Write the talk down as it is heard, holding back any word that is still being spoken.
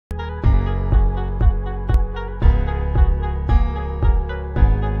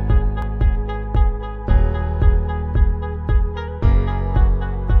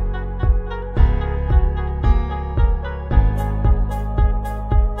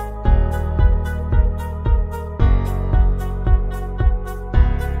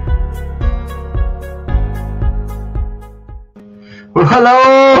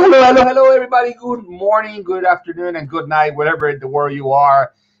hello, everybody. Good morning, good afternoon, and good night, wherever in the world you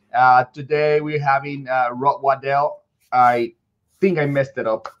are. Today we're having Rob Waddell. I think I messed it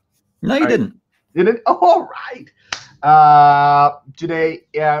up. No, you didn't. Didn't? Oh, all right. Today,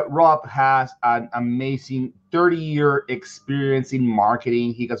 Rob has an amazing 30-year experience in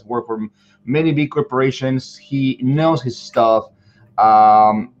marketing. He has worked for many big corporations. He knows his stuff.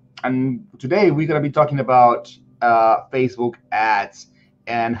 And today we're going to be talking about Facebook ads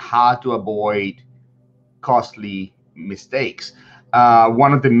and how to avoid costly mistakes.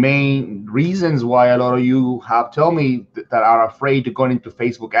 One of the main reasons why a lot of you have told me that are afraid to go into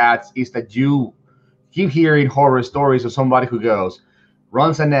Facebook ads is that you keep hearing horror stories of somebody who goes,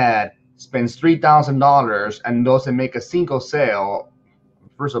 runs an ad, spends $3,000 and doesn't make a single sale.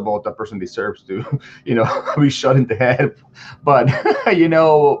 First of all, that person deserves to, be shot in the head. But,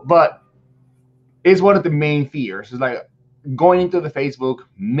 but it's one of the main fears. It's like going into the Facebook,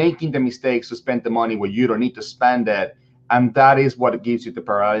 making the mistakes to spend the money where you don't need to spend it. And that is what gives you the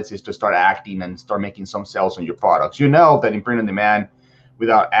paralysis to start acting and start making some sales on your products. You know that in print on demand,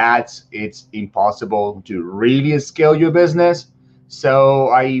 without ads, it's impossible to really scale your business. So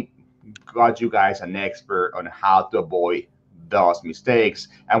I got you guys an expert on how to avoid those mistakes.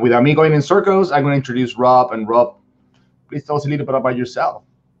 And without me going in circles, I'm going to introduce Rob. And Rob, please tell us a little bit about yourself.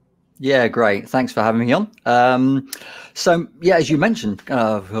 Yeah, great. Thanks for having me on. So, yeah, as you mentioned,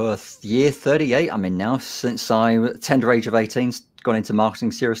 year 38 I'm in now, since I tender age of 18, gone into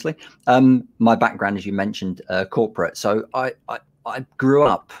marketing seriously. My background, as you mentioned, corporate. So I grew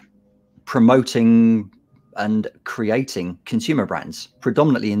up promoting and creating consumer brands,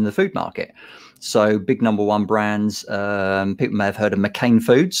 predominantly in the food market. So big #1 brands, people may have heard of McCain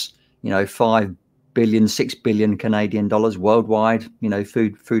Foods, 5 billion, 6 billion Canadian dollars worldwide,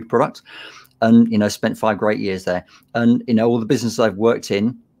 food products, and, spent 5 great years there. And, all the businesses I've worked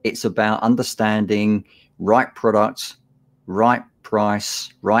in, it's about understanding right products, right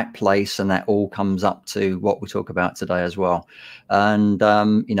price, right place, and that all comes up to what we talk about today as well. And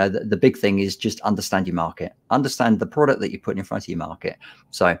the big thing is just understand your market, understand the product that you put in front of your market.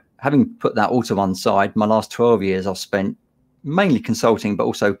 So having put that all to one side, my last 12 years I've spent mainly consulting, but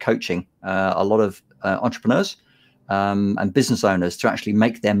also coaching a lot of entrepreneurs and business owners to actually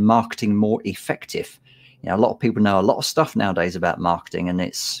make their marketing more effective. A lot of people know a lot of stuff nowadays about marketing, and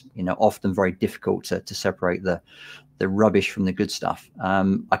it's often very difficult to separate the rubbish from the good stuff.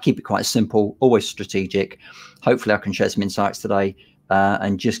 I keep it quite simple, always strategic. Hopefully I can share some insights today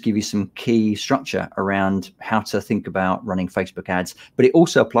and just give you some key structure around how to think about running Facebook ads, but it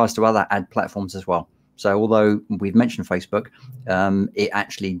also applies to other ad platforms as well. So although we've mentioned Facebook, it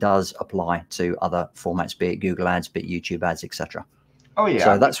actually does apply to other formats, be it Google ads, be it YouTube ads, etc. Oh yeah.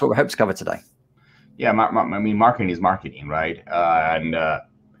 So that's what we hope to cover today. Yeah, I mean, marketing is marketing, right? And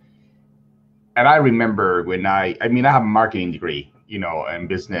I remember when I have a marketing degree, in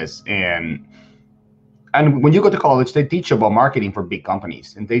business, and when you go to college, they teach about marketing for big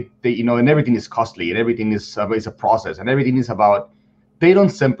companies, and they and everything is costly, and everything is a process, and everything is about, they don't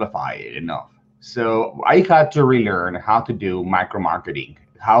simplify it enough. So I had to relearn how to do micro marketing,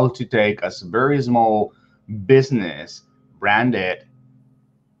 how to take a very small business, brand it,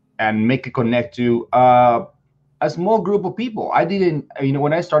 and make it connect to a small group of people. I didn't,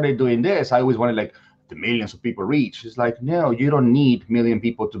 when I started doing this, I always wanted like the millions of people reach. It's like, no, you don't need a million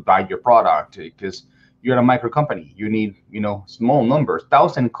people to buy your product because you're a micro company. You need, small numbers.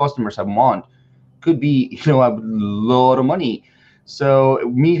 1,000 customers a month could be, a lot of money. So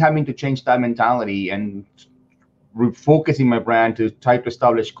me having to change that mentality and refocusing my brand to try to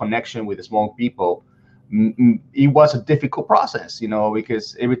establish connection with the small people, it was a difficult process,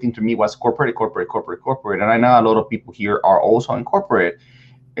 because everything to me was corporate. And I know a lot of people here are also in corporate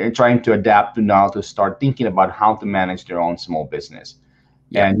and trying to adapt to start thinking about how to manage their own small business.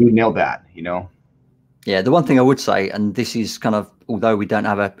 Yeah. And you nailed that, Yeah, the one thing I would say, and this is kind of, although we don't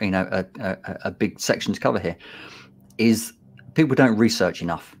have a big section to cover here, is people don't research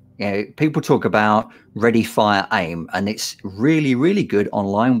enough. People talk about ready, fire, aim, and it's really, really good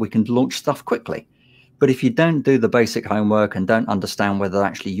online. We can launch stuff quickly. But if you don't do the basic homework and don't understand whether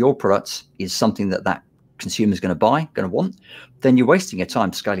actually your product is something that consumer is going to buy, going to want, then you're wasting your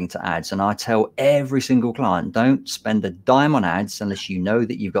time scaling to ads. And I tell every single client, don't spend a dime on ads unless you know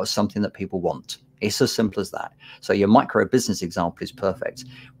that you've got something that people want. It's as simple as that. So your micro business example is perfect.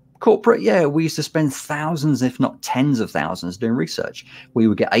 Corporate, yeah, we used to spend thousands, if not tens of thousands, doing research. We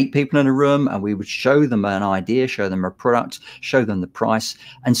would get 8 people in a room and we would show them an idea, show them a product, show them the price,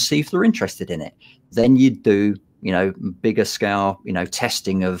 and see if they're interested in it. Then you'd do, bigger scale,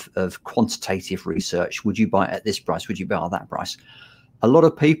 testing of quantitative research. Would you buy it at this price? Would you buy it at that price? a lot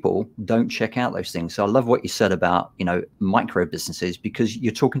of people don't check out those things. So I love what you said about, micro businesses, because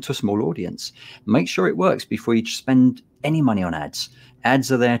you're talking to a small audience. Make sure it works before you spend any money on ads.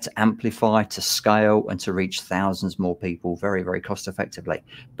 Ads are there to amplify, to scale, and to reach thousands more people very, very cost effectively.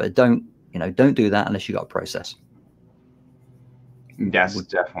 But don't do that unless you've got a process. Yes,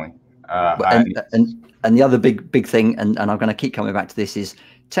 definitely. And the other big thing, and I'm going to keep coming back to this, is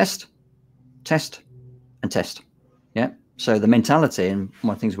test, and test. Yeah. So the mentality, and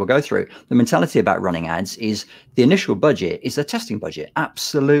one of the things we'll go through, the mentality about running ads is the initial budget is a testing budget.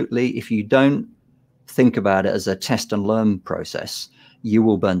 Absolutely. If you don't think about it as a test and learn process, you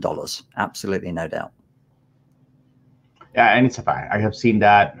will burn dollars. Absolutely, no doubt. Yeah, and it's a fact. I have seen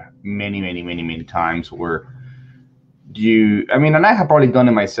that many times where and I have probably done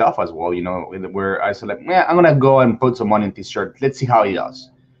it myself as well, where I said, like, yeah, I'm gonna go and put some money in this shirt. Let's see how it does.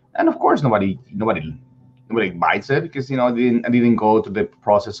 And of course, nobody bites it, because I didn't go to the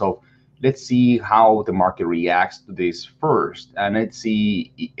process of, let's see how the market reacts to this first, and let's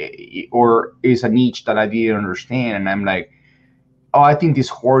see, or is a niche that I didn't understand, and I'm like, oh, I think this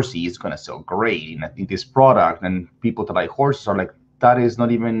horsey is gonna sell great, and I think this product, and people that like horses are like, that is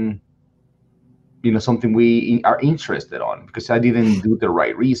not even something we are interested on, because I didn't do the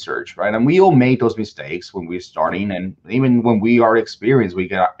right research, right? And we all make those mistakes when we're starting, and even when we are experienced, we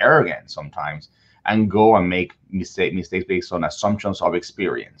get arrogant sometimes and go and make mistakes based on assumptions of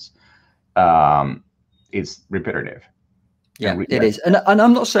experience. It's repetitive. Yeah, it is. And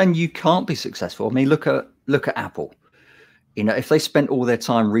I'm not saying you can't be successful. I mean, look at Apple. If they spent all their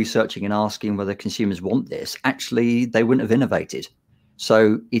time researching and asking whether consumers want this, actually they wouldn't have innovated.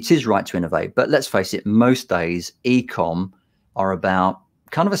 So it is right to innovate, but let's face it, most days e-com are about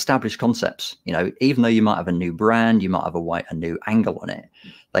kind of established concepts. Even though you might have a new brand, you might have a new angle on it,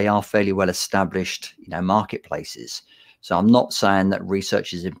 they are fairly well established, marketplaces. So I'm not saying that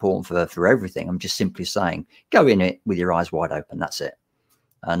research is important for everything. I'm just simply saying, go in it with your eyes wide open. That's it.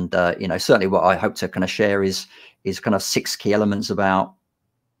 And certainly what I hope to kind of share is kind of 6 key elements about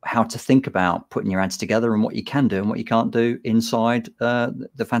how to think about putting your ads together, and what you can do and what you can't do inside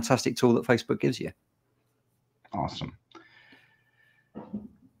the fantastic tool that Facebook gives you. Awesome.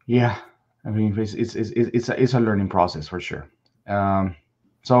 Yeah, I mean, it's a learning process for sure.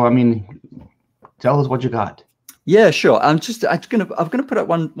 So I mean, tell us what you got. Yeah, sure. I'm gonna put up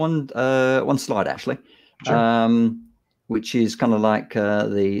one slide actually, sure. Which is kind of like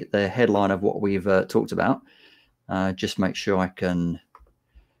the headline of what we've talked about. Just make sure I can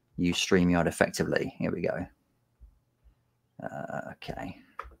use StreamYard effectively. Here we go. Okay.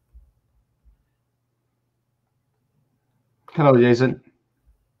 Hello, Jason.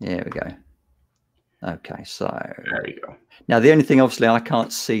 There we go. Okay, so there you go. Now the only thing, obviously, I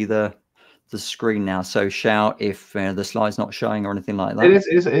can't see the screen now. So shout if the slide's not showing or anything like that.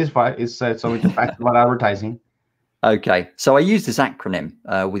 It is fine. It's so it's fact about advertising. Okay, so I use this acronym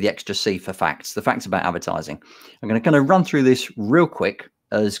with the extra C for facts. The facts about advertising. I'm going to kind of run through this real quick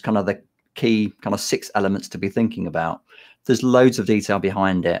as kind of the key kind of 6 elements to be thinking about. There's loads of detail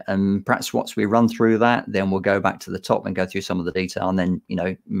behind it, and perhaps once we run through that, then we'll go back to the top and go through some of the detail, and then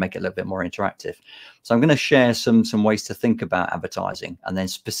make it a little bit more interactive. So I'm going to share some ways to think about advertising, and then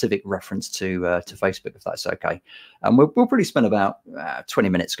specific reference to Facebook, if that's okay. And we'll probably spend about 20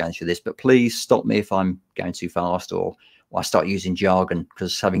 minutes going through this, but please stop me if I'm going too fast or I start using jargon,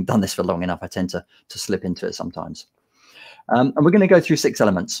 because having done this for long enough, I tend to slip into it sometimes. And we're going to go through 6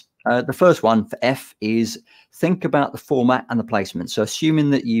 elements. The first one for F is think about the format and the placement. So assuming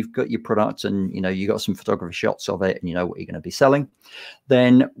that you've got your product and you've got some photography shots of it and you know what you're going to be selling,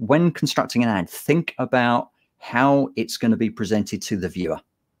 then when constructing an ad, think about how it's going to be presented to the viewer.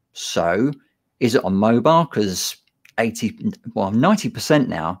 So is it on mobile? Because 90%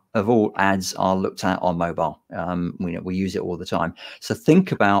 now of all ads are looked at on mobile. We use it all the time. So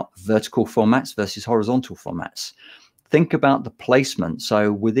think about vertical formats versus horizontal formats. Think about the placement.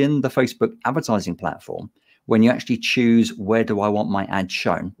 So within the Facebook advertising platform, when you actually choose where do I want my ad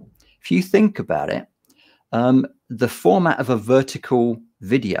shown, if you think about it, the format of a vertical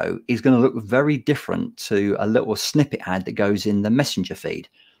video is going to look very different to a little snippet ad that goes in the Messenger feed.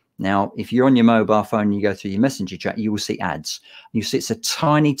 Now, if you're on your mobile phone and you go through your Messenger chat, you will see ads. You see it's a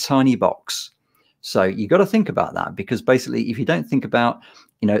tiny, tiny box. So you got to think about that, because basically if you don't think about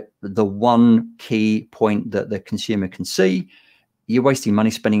the one key point that the consumer can see, you're wasting money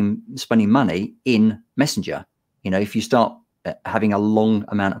spending money in Messenger. If you start having a long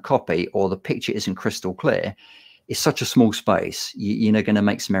amount of copy or the picture isn't crystal clear, it's such a small space, you're going to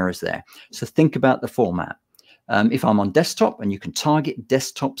make some errors there. So think about the format. If I'm on desktop, and you can target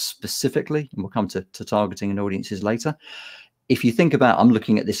desktop specifically, and we'll come to targeting and audiences later, if you think about, I'm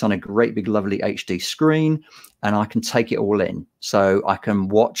looking at this on a great big lovely HD screen, and I can take it all in. So I can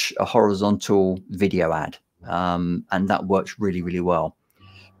watch a horizontal video ad, and that works really, really well.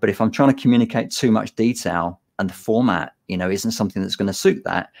 But if I'm trying to communicate too much detail and the format, isn't something that's going to suit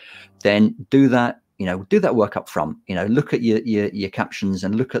that, then do that work up front. Look at your captions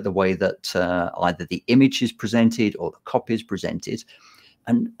and look at the way that either the image is presented or the copy is presented.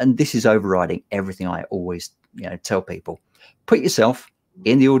 And this is overriding everything I always tell people. Put yourself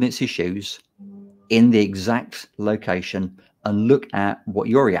in the audience's shoes, in the exact location, and look at what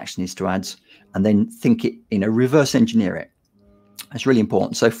your reaction is to ads, and then think it, reverse engineer it. It's really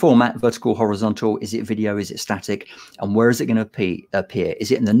important. So format, vertical, horizontal, is it video, is it static, and where is it going to appear?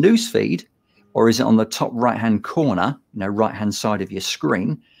 Is it in the news feed, or is it on the top right-hand corner, right-hand side of your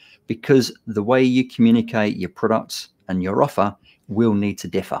screen? Because the way you communicate your products and your offer will need to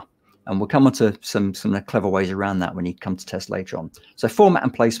differ. And we'll come on to some clever ways around that when you come to test later on. So format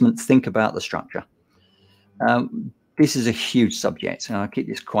and placement, think about the structure. This is a huge subject, and I'll keep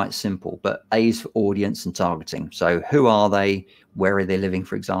this quite simple, but A is for audience and targeting. So who are they? Where are they living,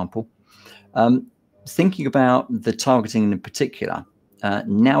 for example? Thinking about the targeting in particular,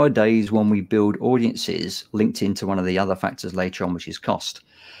 nowadays when we build audiences linked into one of the other factors later on, which is cost,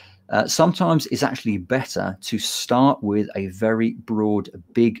 sometimes it's actually better to start with a very broad,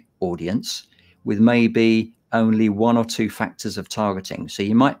 big audience with maybe only 1 or 2 factors of targeting. So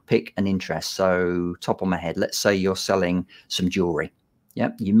you might pick an interest. So top of my head, let's say you're selling some jewelry.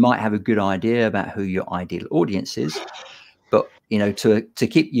 Yeah, you might have a good idea about who your ideal audience is, but to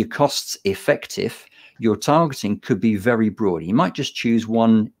keep your costs effective, your targeting could be very broad. You might just choose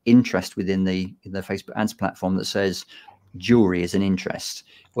one interest within the Facebook ads platform that says jewelry is an interest,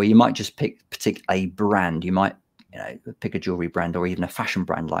 or you might just pick a brand. You might pick a jewelry brand or even a fashion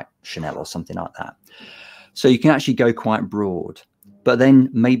brand like Chanel or something like that. So you can actually go quite broad, but then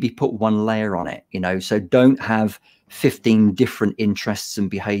maybe put one layer on it, so don't have 15 different interests and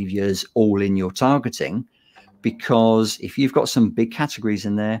behaviors all in your targeting, because if you've got some big categories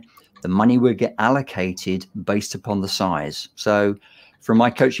in there, the money will get allocated based upon the size. So from my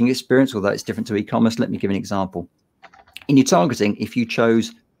coaching experience, although it's different to e-commerce, let me give an example. In your targeting, if you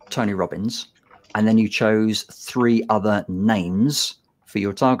chose Tony Robbins and then you chose 3 other names for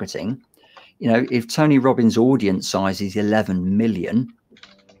your targeting, if Tony Robbins' audience size is 11 million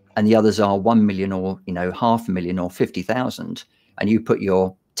and the others are 1 million or, 500,000 or 50,000, and you put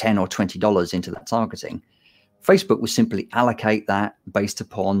your $10 or $20 into that targeting, Facebook will simply allocate that based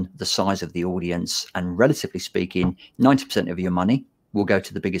upon the size of the audience. And relatively speaking, 90% of your money will go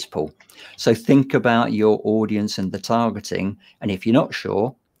to the biggest pool. So think about your audience and the targeting. And if you're not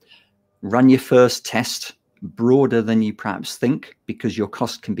sure, run your first test broader than you perhaps think, because your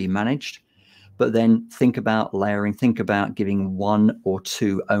cost can be managed. But then think about layering, think about giving 1 or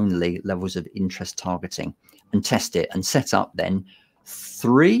 2 only levels of interest targeting, and test it and set up then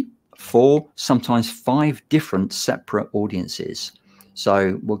 3, 4, sometimes 5 different separate audiences.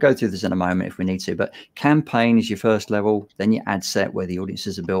 So we'll go through this in a moment if we need to, but campaign is your first level, then your ad set where the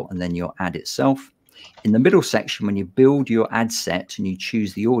audiences are built, and then your ad itself. In the middle section, when you build your ad set and you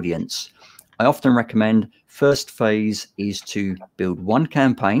choose the audience, I often recommend first phase is to build 1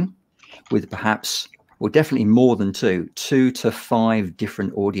 campaign with perhaps, well, definitely more than 2 to 5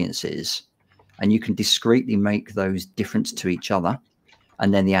 different audiences. And you can discreetly make those different to each other,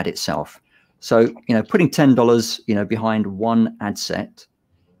 and then the ad itself. So, putting $10, behind 1 ad set,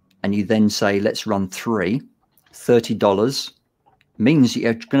 and you then say, let's run 3, $30 means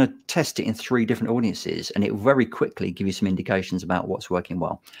you're going to test it in 3 different audiences, and it will very quickly give you some indications about what's working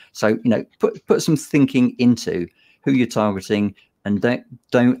well. So, put some thinking into who you're targeting, and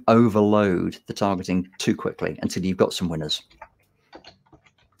don't overload the targeting too quickly until you've got some winners.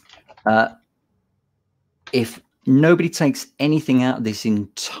 If nobody takes anything out of this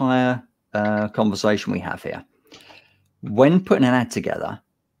entire conversation we have here, when putting an ad together,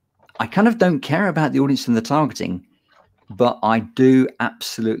 I kind of don't care about the audience and the targeting, but I do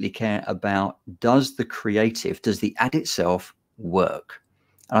absolutely care about, does the ad itself work?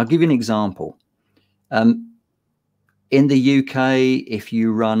 And I'll give you an example. In the UK, if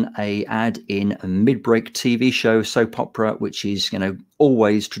you run an ad in a mid-break TV show, soap opera, which is,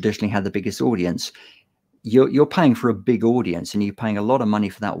 always traditionally had the biggest audience, you're paying for a big audience, and you're paying a lot of money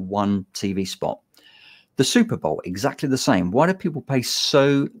for that 1 TV spot. The Super Bowl, exactly the same. Why do people pay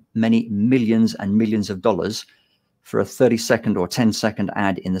so many millions and millions of dollars for a 30-second or 10-second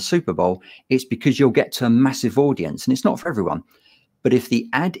ad in the Super Bowl? It's because you'll get to a massive audience, and it's not for everyone. But if the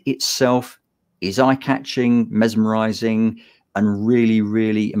ad itself is eye-catching, mesmerizing, and really,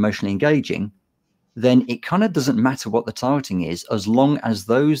 really emotionally engaging, then it kind of doesn't matter what the targeting is, as long as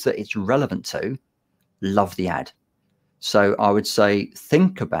those that it's relevant to love the ad. So I would say,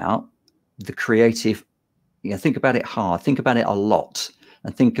 think about the creative, think about it hard, think about it a lot,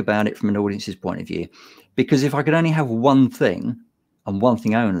 and think about it from an audience's point of view. Because if I could only have one thing and one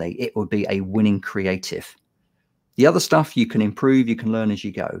thing only, it would be a winning creative. The other stuff you can improve, you can learn as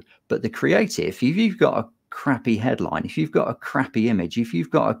you go. But the creative, if you've got a crappy headline, if you've got a crappy image, if you've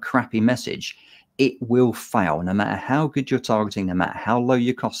got a crappy message, it will fail. No matter how good you're targeting, no matter how low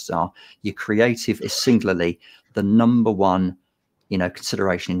your costs are, your creative is singularly the number one,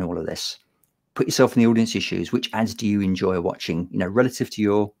 consideration in all of this. Put yourself in the audience's shoes. Which ads do you enjoy watching, relative to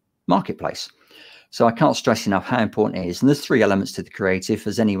your marketplace? So I can't stress enough how important it is. And there's three elements to the creative,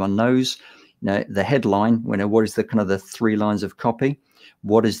 as anyone knows. The headline, what is the kind of the 3 lines of copy?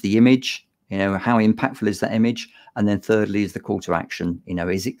 What is the image? How impactful is that image? And then thirdly is the call to action.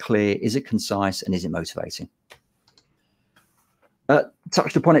 Is it clear? Is it concise? And is it motivating?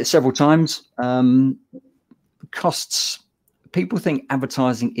 Touched upon it several times. Costs. People think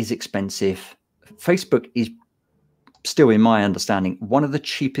advertising is expensive. Facebook is still, in my understanding, one of the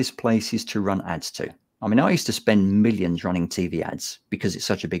cheapest places to run ads to. I mean, I used to spend millions running TV ads because it's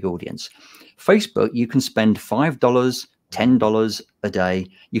such a big audience. Facebook, you can spend $5, $10 a day.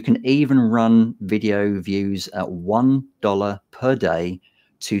 You can even run video views at $1 per day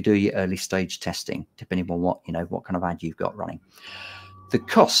to do your early stage testing, depending on what kind of ad you've got running. The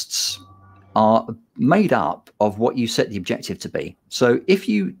costs are made up of what you set the objective to be. So if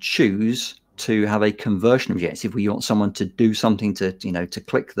you choose to have a conversion objective where you want someone to do something to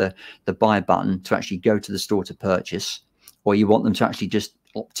click the buy button to actually go to the store to purchase, or you want them to actually just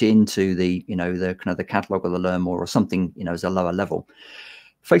opt into the the kind of the catalog or the learn more or something as a lower level,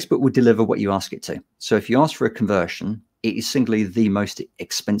 Facebook will deliver what you ask it to. So if you ask for a conversion, it is simply the most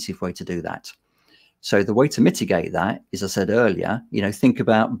expensive way to do that. So the way to mitigate that, as I said earlier, think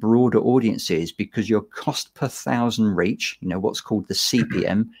about broader audiences, because your cost per thousand reach, what's called the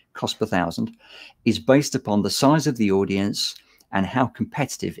CPM, cost per thousand, is based upon the size of the audience and how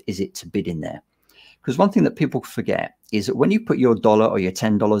competitive is it to bid in there. Because one thing that people forget is that when you put your $1 or your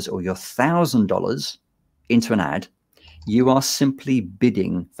 $10 or your $1,000 into an ad, you are simply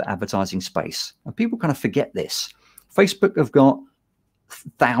bidding for advertising space. And people kind of forget this. Facebook have got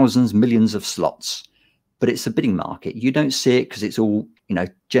thousands, millions of slots, but it's a bidding market. You don't see it because it's all,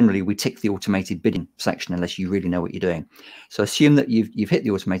 generally we tick the automated bidding section unless you really know what you're doing. So assume that you've hit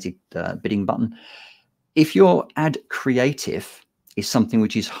the automated bidding button. If your ad creative is something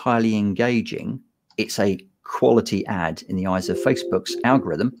which is highly engaging, it's a quality ad in the eyes of Facebook's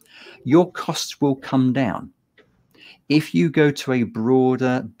algorithm, your costs will come down. If you go to a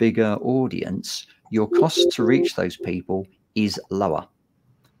broader, bigger audience, your cost to reach those people is lower.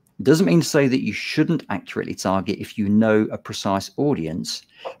 It doesn't mean to say that you shouldn't accurately target if you know a precise audience,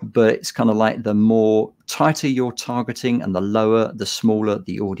 but it's kind of like the more tighter your targeting and the smaller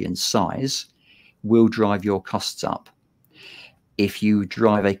the audience size will drive your costs up. If you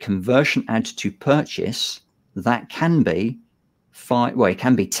drive a conversion ad to purchase, that can be it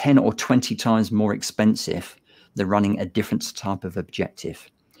can be 10 or 20 times more expensive than running a different type of objective.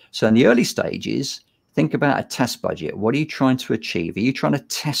 So in the early stages, think about a test budget. What are you trying to achieve? Are you trying to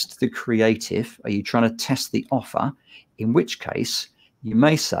test the creative? Are you trying to test the offer? In which case, you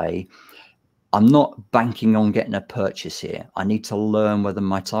may say, I'm not banking on getting a purchase here. I need to learn whether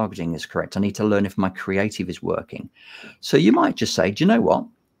my targeting is correct. I need to learn if my creative is working. So you might just say, do you know what?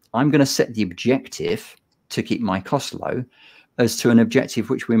 I'm going to set the objective to keep my costs low as to an objective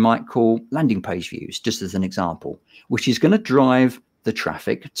which we might call landing page views, just as an example, which is going to drive the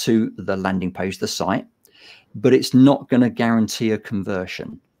traffic to the landing page, the site, but it's not going to guarantee a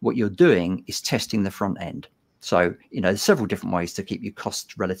conversion. What you're doing is testing the front end. So, there's several different ways to keep your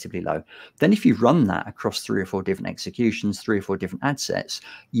costs relatively low. Then if you run that across 3 or 4 different executions, 3 or 4 different ad sets,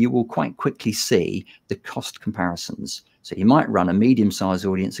 you will quite quickly see the cost comparisons. So you might run a medium-sized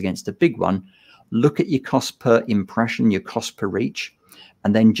audience against a big one, look at your cost per impression, your cost per reach,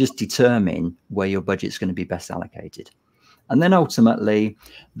 and then just determine where your budget's going to be best allocated. And then ultimately,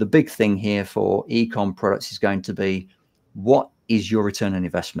 the big thing here for e-com products is going to be, what is your return on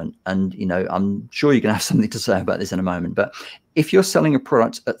investment? And, I'm sure you're going to have something to say about this in a moment, but if you're selling a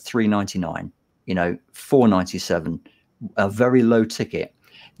product at $3.99, $4.97, a very low ticket,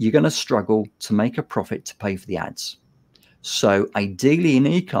 you're going to struggle to make a profit to pay for the ads. So ideally in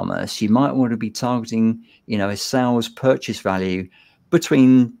e-commerce, you might want to be targeting, a sales purchase value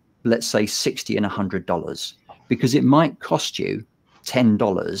between, let's say, $60 and $100, because it might cost you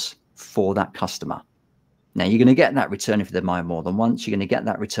 $10 for that customer. Now you're going to get that return if they buy more than once. You're going to get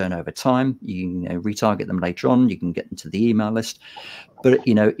that return over time. You can retarget them later on. You can get them to the email list. But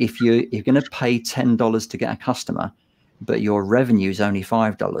if you're going to pay $10 to get a customer, but your revenue is only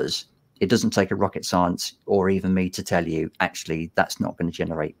 $5, it doesn't take a rocket science or even me to tell you actually that's not going to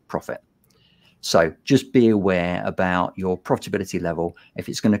generate profit. So just be aware about your profitability level. If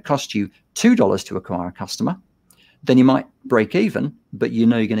it's going to cost you $2 to acquire a customer, then you might break even, but you're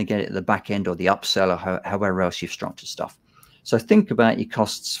going to get it at the back end or the upsell or however else you've structured stuff. So think about your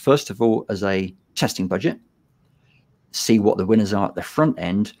costs, first of all, as a testing budget, see what the winners are at the front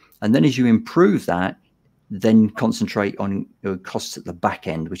end. And then as you improve that, then concentrate on your costs at the back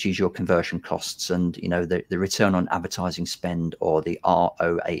end, which is your conversion costs and, the return on advertising spend, or the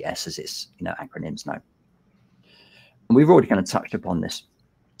ROAS, as its, acronyms know. And we've already kind of touched upon this.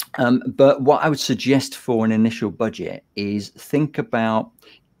 But what I would suggest for an initial budget is think about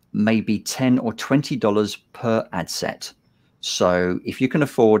maybe $10 or $20 per ad set. So if you can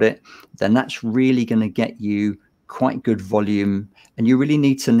afford it, then that's really going to get you quite good volume. And you really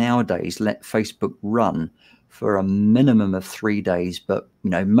need to nowadays let Facebook run for a minimum of 3 days. But,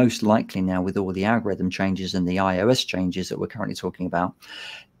 most likely now with all the algorithm changes and the iOS changes that we're currently talking about,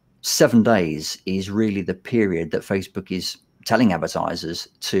 7 days is really the period that Facebook is telling advertisers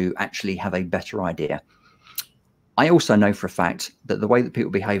to actually have a better idea. I also know for a fact that the way that people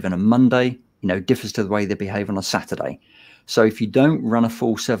behave on a Monday, differs to the way they behave on a Saturday. So if you don't run a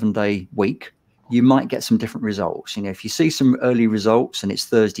full 7-day week, you might get some different results. If you see some early results and it's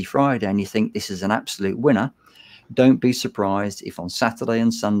Thursday, Friday, and you think this is an absolute winner, don't be surprised if on Saturday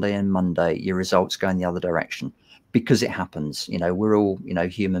and Sunday and Monday, your results go in the other direction, because it happens. We're all,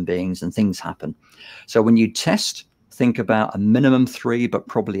 human beings, and things happen. So when you test, think about a minimum 3, but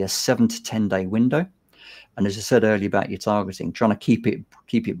probably a 7 to 10 day window. And as I said earlier about your targeting, trying to keep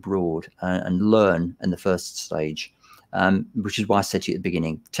it broad and learn in the first stage, which is why I said to you at the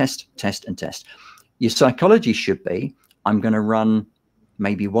beginning, test, test, and test. Your psychology should be, I'm going to run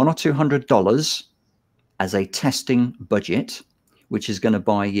maybe $100 or $200 as a testing budget, which is going to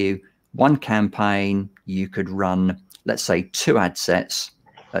buy you one campaign. You could run, let's say, 2 ad sets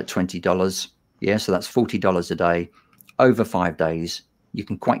at $20. Yeah, so that's $40 a day over 5 days. You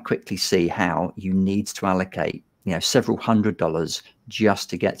can quite quickly see how you need to allocate, several $100s just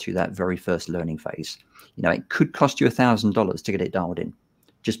to get through that very first learning phase. It could cost you $1,000 to get it dialed in.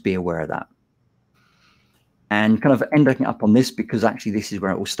 Just be aware of that. And kind of ending up on this, because actually this is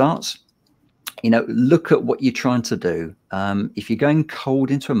where it all starts. Look at what you're trying to do. If you're going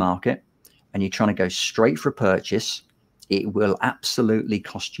cold into a market and you're trying to go straight for a purchase, it will absolutely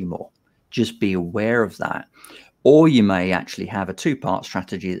cost you more. Just be aware of that. Or you may actually have a 2-part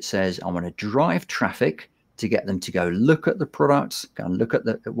strategy that says, I want to drive traffic to get them to go look at the products, go and look at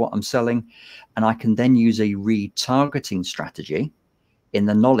what I'm selling. And I can then use a retargeting strategy in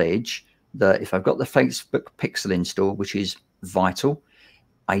the knowledge that if I've got the Facebook pixel install, which is vital,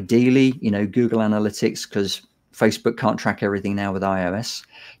 ideally, Google Analytics, because Facebook can't track everything now with iOS,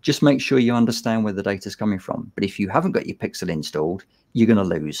 just make sure you understand where the data is coming from. But if you haven't got your pixel installed, you're going to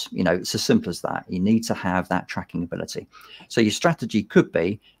lose. It's as simple as that. You need to have that tracking ability. So your strategy could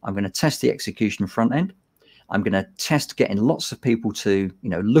be, I'm going to test the execution front end. I'm going to test getting lots of people to,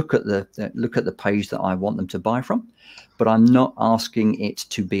 look at the page that I want them to buy from, but I'm not asking it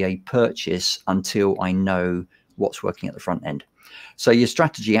to be a purchase until I know what's working at the front end. So your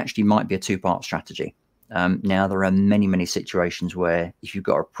strategy actually might be a 2-part strategy. Now, there are many, many situations where if you've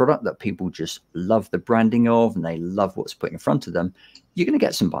got a product that people just love the branding of and they love what's put in front of them, you're going to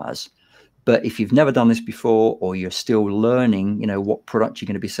get some buyers. But if you've never done this before, or you're still learning, what product you're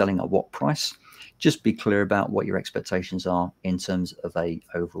going to be selling at what price, just be clear about what your expectations are in terms of a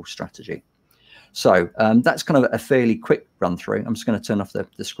overall strategy. So that's kind of a fairly quick run through. I'm just going to turn off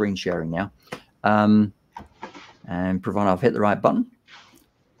the screen sharing now. And provided I've hit the right button,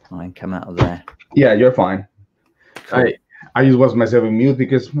 I can come out of there. Yeah, you're fine. Cool. I just was myself in mute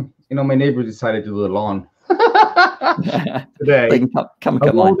because my neighbor decided to do the lawn today. They can come and of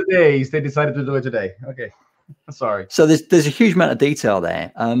cut all mine. the days, they decided to do it today. Okay, sorry. So there's a huge amount of detail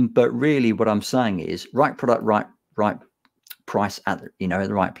there, but really what I'm saying is right product, right price at the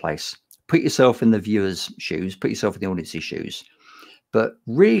right place. Put yourself in the viewer's shoes. Put yourself in the audience's shoes. But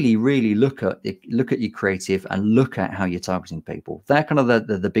really, really look at your creative and look at how you're targeting people. They're kind of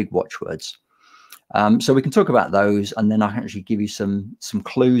the big watchwords. So we can talk about those, and then I can actually give you some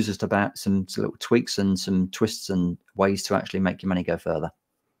clues as to about some little tweaks and some twists and ways to actually make your money go further.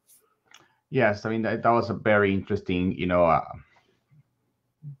 Yes, I mean that was a very interesting,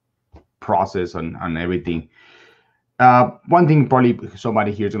 process on everything. One thing probably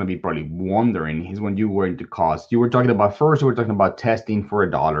somebody here is going to be probably wondering is when you were into cost, you were talking about first, you were talking about testing for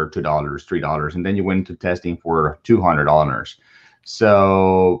 $1, $2, $3, and then you went into testing for $200.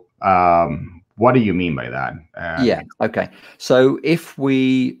 So, what do you mean by that? Yeah. Okay. So if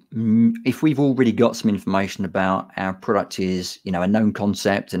we've already got some information about our product is, a known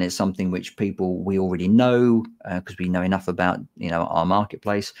concept, and it's something which we already know, because we know enough about, our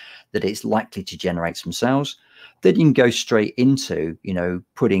marketplace, that it's likely to generate some sales, then you can go straight into,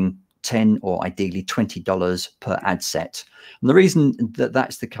 putting $10 or ideally $20 per ad set. And the reason that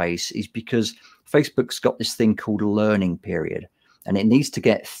that's the case is because Facebook's got this thing called a learning period, and it needs to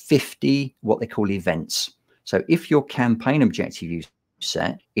get 50 what they call events. So if your campaign objective you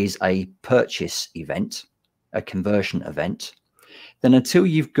set is a purchase event, a conversion event, then until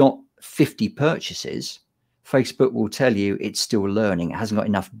you've got 50 purchases, Facebook will tell you it's still learning. It hasn't got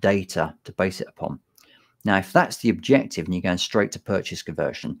enough data to base it upon. Now, if that's the objective and you're going straight to purchase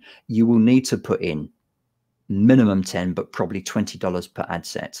conversion, you will need to put in minimum 10, but probably $20 per ad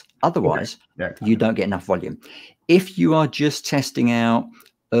set. Otherwise, you don't get enough volume. If you are just testing out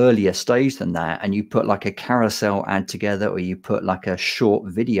earlier stage than that, and you put like a carousel ad together, or you put like a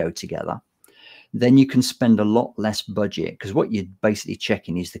short video together, then you can spend a lot less budget, because what you're basically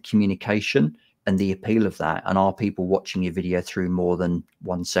checking is the communication and the appeal of that. And are people watching your video through more than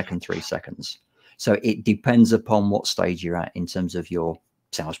 1 second, 3 seconds? So it depends upon what stage you're at in terms of your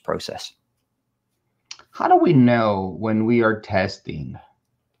sales process. How do we know when we are testing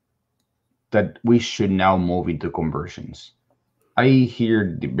that we should now move into conversions? I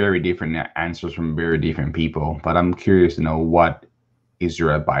hear very different answers from very different people, but I'm curious to know what is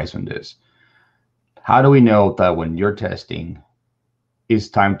your advice on this. How do we know that when you're testing, it's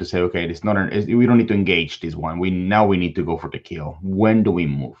time to say, okay, it's not we don't need to engage this one. We need to go for the kill. When do we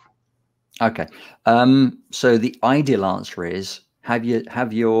move? Okay. So the ideal answer is have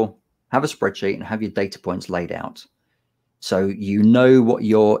a spreadsheet and have your data points laid out. So you know what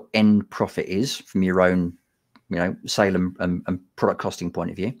your end profit is from your own, sale and product costing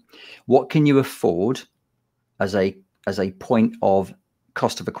point of view. What can you afford as a point of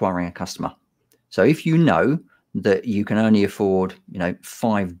cost of acquiring a customer? So if you know that you can only afford,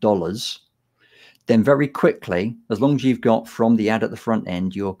 $5, then very quickly, as long as you've got from the ad at the front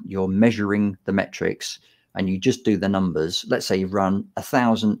end, you're measuring the metrics and you just do the numbers. Let's say you've run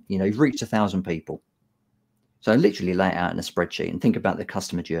 1,000, you've reached 1,000 people. So literally lay it out in a spreadsheet and think about the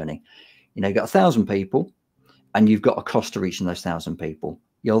customer journey. You've got 1,000 people and you've got a cost to reaching those 1,000 people.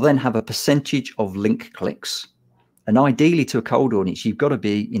 You'll then have a percentage of link clicks. And ideally to a cold audience, you've got to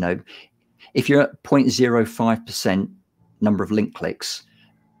be, if you're at 0.05% number of link clicks,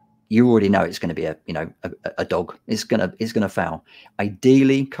 you already know it's going to be a dog. It's going to fail.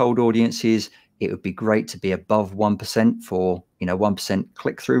 Ideally, cold audiences, it would be great to be above 1% for 1%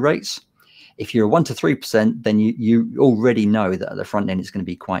 click-through rates. If you're 1 to 3%, then you already know that at the front end it's going to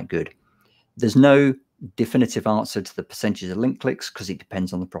be quite good. There's no definitive answer to the percentage of link clicks because it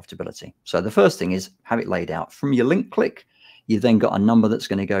depends on the profitability. So the first thing is have it laid out. From your link click, you've then got a number that's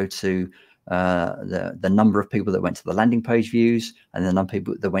going to go to the number of people that went to the landing page views and the number of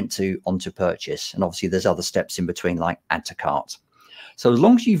people that went onto purchase. And obviously there's other steps in between, like add to cart. So as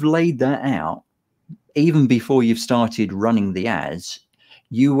long as you've laid that out, even before you've started running the ads,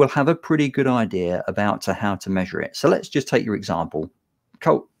 you will have a pretty good idea about how to measure it. So let's just take your example.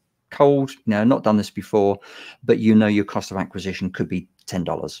 Cold, not done this before, but your cost of acquisition could be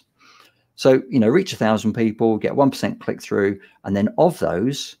 $10. So, reach 1,000 people, get 1% click through, and then of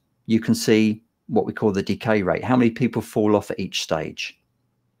those, you can see what we call the decay rate, how many people fall off at each stage.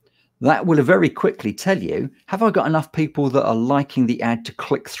 That will very quickly tell you, have I got enough people that are liking the ad to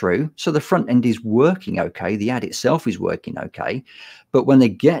click through? So the front end is working okay, the ad itself is working okay, but when they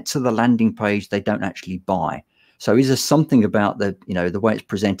get to the landing page, they don't actually buy. So is there something about the way it's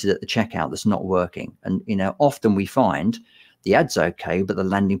presented at the checkout that's not working? And, often we find the ad's okay, but the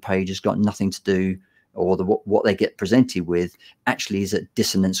landing page has got nothing to do, or what they get presented with actually is at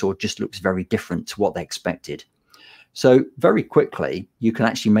dissonance or just looks very different to what they expected. So very quickly, you can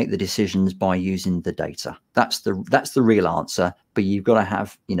actually make the decisions by using the data. That's the real answer, but you've got to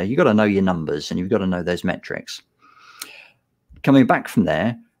have, you've got to know your numbers and you've got to know those metrics. Coming back from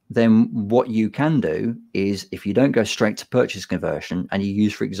there, then what you can do is, if you don't go straight to purchase conversion and you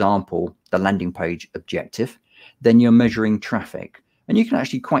use, for example, the landing page objective, then you're measuring traffic. And you can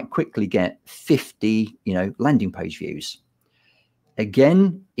actually quite quickly get 50, landing page views.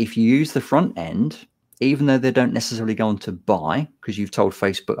 Again, if you use the front end, even though they don't necessarily go on to buy, because you've told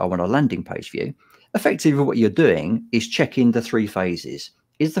Facebook, I want a landing page view, effectively what you're doing is checking the 3 phases.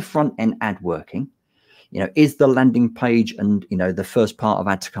 Is the front end ad working? is the landing page and, the first part of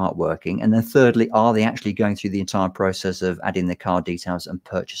add to cart working? And then thirdly, are they actually going through the entire process of adding the card details and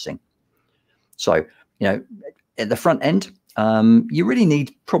purchasing? So, at the front end, you really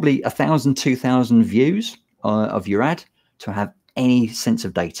need probably 1,000, 2,000 views of your ad to have any sense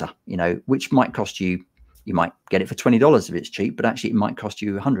of data, which might cost you might get it for $20 if it's cheap, but actually it might cost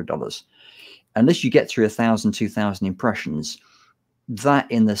you $100. Unless you get through 1,000, 2,000 impressions, that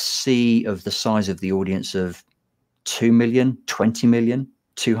in the sea of the size of the audience of 2 million, 20 million,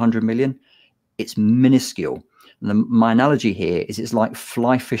 200 million, it's minuscule. And my analogy here is it's like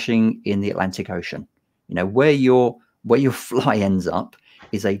fly fishing in the Atlantic Ocean. Where your fly ends up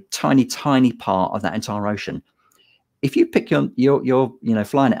is a tiny, tiny part of that entire ocean. If you pick your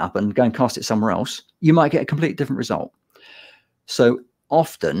flying it up and go and cast it somewhere else, you might get a completely different result. So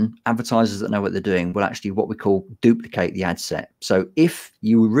often advertisers that know what they're doing will actually what we call duplicate the ad set. So if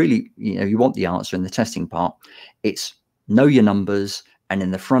you really, you want the answer in the testing part, it's know your numbers. And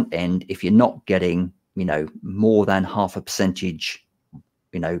in the front end, if you're not getting, more than 0.5 percentage,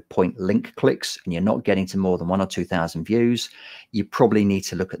 point link clicks, and you're not getting to more than 1,000 or 2,000 views, you probably need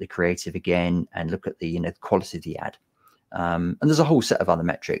to look at the creative again and look at the, quality of the ad. And there's a whole set of other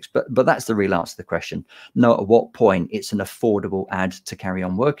metrics, but that's the real answer to the question. Know at what point it's an affordable ad to carry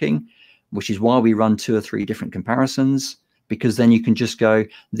on working, which is why we run 2 or 3 different comparisons, because then you can just go,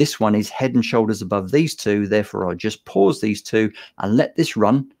 this one is head and shoulders above these 2, therefore I'll just pause these 2 and let this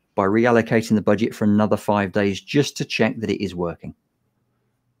run by reallocating the budget for another 5 days just to check that it is working.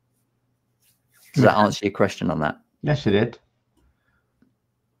 Does that answer your question on that? Yes, it did.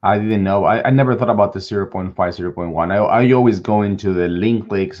 I didn't know. I never thought about the 0.5, 0.1. I always go into the link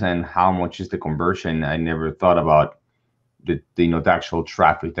clicks and how much is the conversion. I never thought about the actual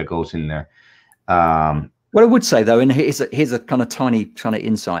traffic that goes in there. What I would say though, and here's a kind of tiny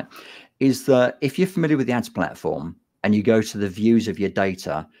insight, is that if you're familiar with the ads platform and you go to the views of your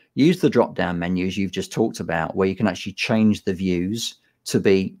data, use the drop down menus you've just talked about, where you can actually change the views to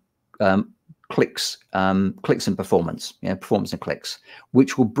be clicks and performance, performance and clicks,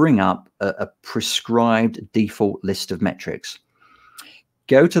 which will bring up a prescribed default list of metrics.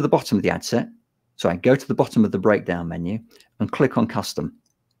 Go to the bottom of the ad set, go to the bottom of the breakdown menu and click on custom.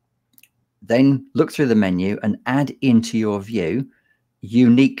 Then look through the menu and add into your view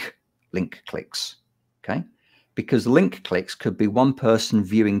unique link clicks, okay? Because link clicks could be one person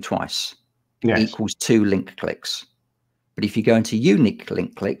viewing twice, equals 2 link clicks. But if you go into unique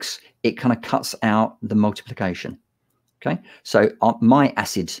link clicks, it kind of cuts out the multiplication. Okay, so my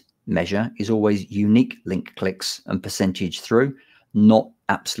ACID measure is always unique link clicks and percentage through, not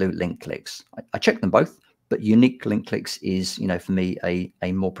absolute link clicks. I check them both, but unique link clicks is, for me,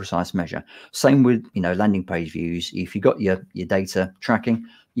 a more precise measure. Same with, landing page views. If you've got your data tracking,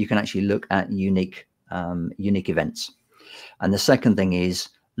 you can actually look at unique events. And the second thing is,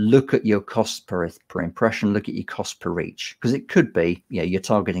 look at your cost per impression, look at your cost per reach, because it could be, your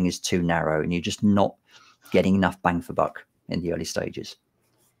targeting is too narrow and you're just not getting enough bang for buck in the early stages.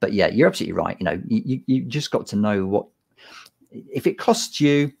 But yeah, you're absolutely right. You just got to know what, if it costs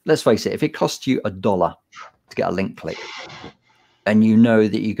you, let's face it, if it costs you $1 to get a link click and you know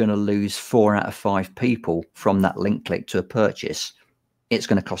that you're going to lose 4 out of 5 people from that link click to a purchase, it's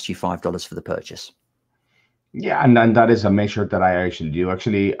going to cost you $5 for the purchase. Yeah, and that is a measure that I actually do.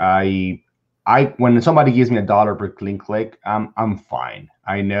 Actually, I when somebody gives me $1 per link click, I'm fine.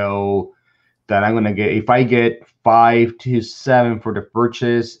 I know that I'm gonna get, if I get 5 to 7 for the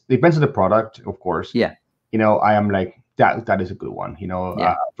purchase, depends on the product, of course. Yeah. I am like that is a good one.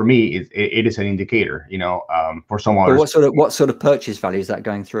 For me, it is an indicator. For some others. But what sort of purchase value is that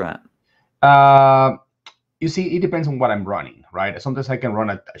going through at? You see, it depends on what I'm running, right? Sometimes I can run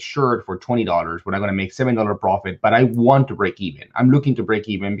a shirt for $20 when I'm going to make $7 profit, but I want to break even. I'm looking to break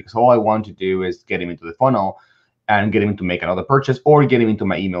even because all I want to do is get him into the funnel and get him to make another purchase or get him into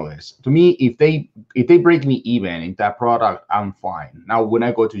my email list. To me, if they break me even in that product, I'm fine. Now, when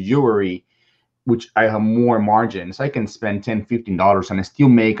I go to jewelry, which I have more margins, I can spend $10, $15 and I still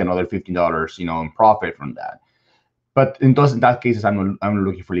make another $15, in profit from that. But in that cases, I'm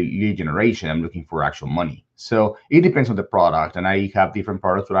looking for lead generation. I'm looking for actual money. So it depends on the product, and I have different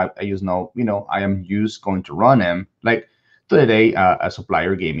products that I use now. I am going to run them. Like the other day, a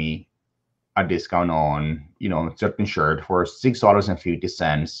supplier gave me a discount on certain shirt for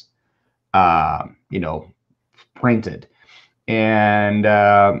 $6.50, printed, and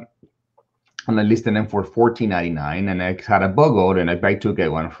I listed them for $14.99, and I had a BOGO, and I buy 2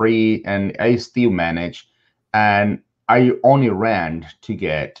 get 1 free, and I still manage. And I only ran to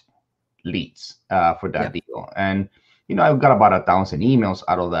get leads for that deal. And, I got about 1,000 emails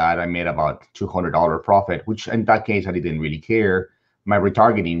out of that. I made about $200 profit, which in that case, I didn't really care. My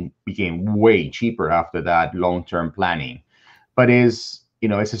retargeting became way cheaper after that long-term planning. But it's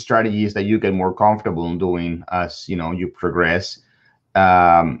a strategies that you get more comfortable in doing as, you progress.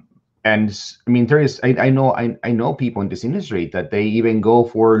 And I mean, I know people in this industry that they even go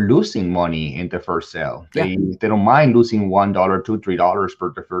for losing money in the first sale. They don't mind losing $1, $2, $3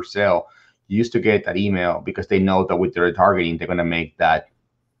 per the first sale. You used to get that email because they know that with their targeting, they're going to make that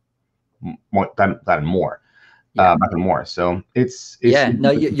more, that more. More. So it's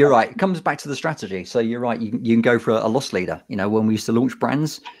no, you're right. It comes back to the strategy. So you're right. You can go for a loss leader. When we used to launch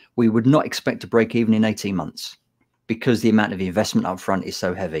brands, we would not expect to break even in 18 months because the amount of investment up front is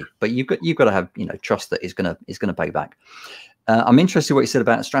so heavy. But you've got to have trust that is gonna pay back. I'm interested in what you said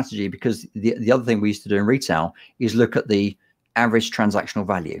about strategy, because the other thing we used to do in retail is look at the average transactional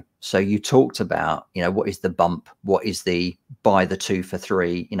value. So you talked about, what is the bump? What is the buy the 2 for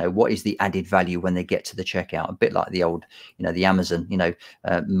 3? What is the added value when they get to the checkout? A bit like the old, the Amazon,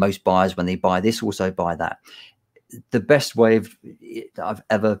 most buyers, when they buy this, also buy that. The best way I've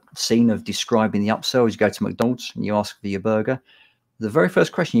ever seen of describing the upsell is you go to McDonald's and you ask for your burger. The very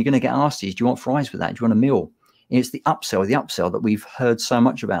first question you're going to get asked is, do you want fries with that? Do you want a meal? And it's the upsell that we've heard so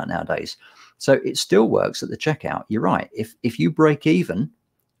much about nowadays. So it still works at the checkout. You're right. If you break even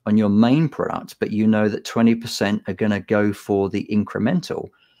on your main product, but you know that 20% are going to go for the incremental,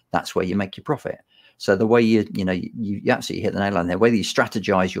 that's where you make your profit. So the way you absolutely hit the nail on there. Whether you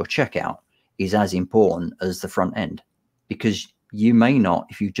strategize your checkout is as important as the front end, because you may not,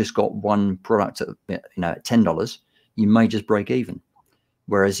 if you've just got one product at $10, you may just break even.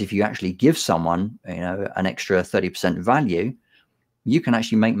 Whereas if you actually give someone an extra 30% value, you can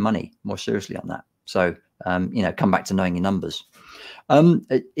actually make money more seriously on that. So come back to knowing your numbers.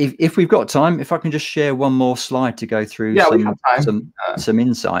 If we've got time, if I can just share one more slide to go through some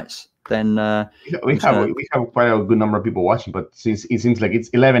insights, then we have quite a good number of people watching. But since it seems like it's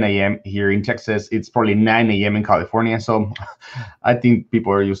 11 a.m. here in Texas, it's probably 9 a.m. in California. So I think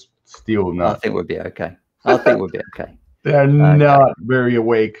people are just still not. I think we'll be okay. They're not very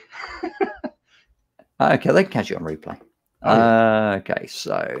awake. Okay, they can catch it on replay. Okay,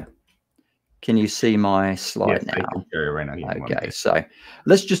 so can you see my slide now? I can share it right now. Okay, so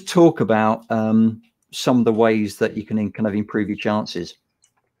let's just talk about some of the ways that you can kind of improve your chances.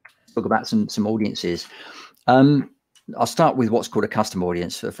 Talk about some audiences. I'll start with what's called a custom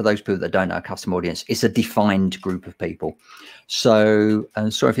audience. For those people that don't know, a custom audience, it's a defined group of people. So,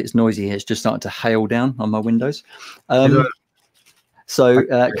 sorry if it's noisy here, it's just starting to hail down on my windows. So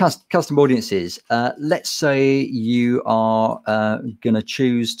custom audiences, let's say you are going to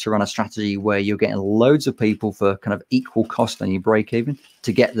choose to run a strategy where you're getting loads of people for kind of equal cost when you break even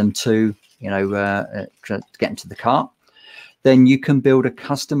to get them to, to get into the cart. Then you can build a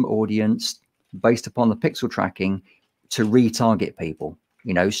custom audience based upon the pixel tracking to retarget people,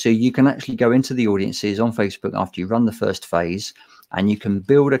 so you can actually go into the audiences on Facebook after you run the first phase, and you can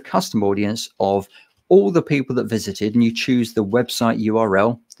build a custom audience of all the people that visited, and you choose the website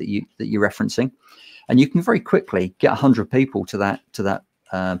URL that you're referencing, and you can very quickly get 100 people to that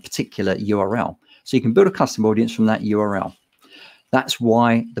particular URL. So you can build a custom audience from that URL. That's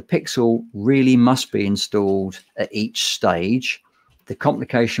why the pixel really must be installed at each stage. The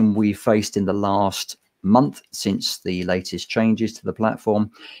complication we faced in the last month since the latest changes to the platform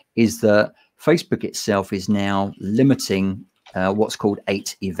is that Facebook itself is now limiting what's called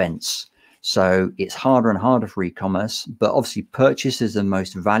 8 events. So it's harder and harder for e-commerce, but obviously purchase is the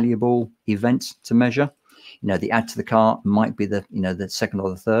most valuable event to measure. The add to the cart might be the second or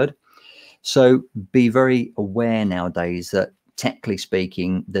the third. So be very aware nowadays that technically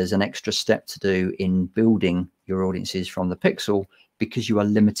speaking, there's an extra step to do in building your audiences from the pixel, because you are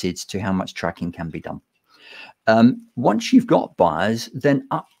limited to how much tracking can be done. Once you've got buyers, then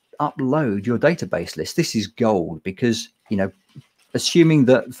upload your database list. This is gold, because assuming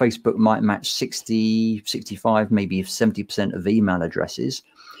that Facebook might match 60, 65, maybe 70% of email addresses,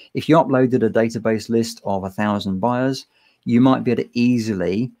 if you uploaded a database list of 1,000 buyers, you might be able to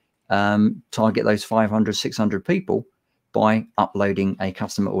easily target those 500, 600 people by uploading a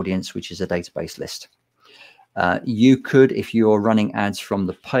customer audience, which is a database list. You could, if you're running ads from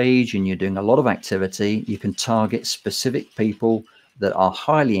the page and you're doing a lot of activity, you can target specific people that are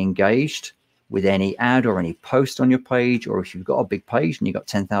highly engaged with any ad or any post on your page. Or if you've got a big page and you've got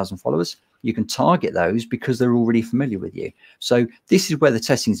 10,000 followers, you can target those because they're already familiar with you. So this is where the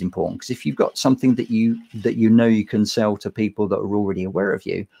testing is important, because if you've got something that you know you can sell to people that are already aware of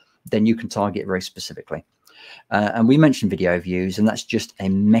you, then you can target very specifically. And we mentioned video views, and that's just a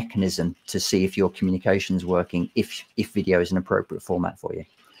mechanism to see if your communication is working, if video is an appropriate format for you.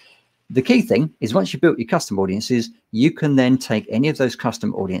 The key thing is once you've built your custom audiences, you can then take any of those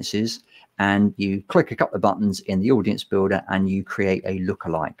custom audiences and you click a couple of buttons in the audience builder and you create a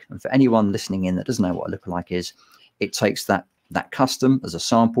lookalike. And for anyone listening in that doesn't know what a lookalike is, it takes that custom as a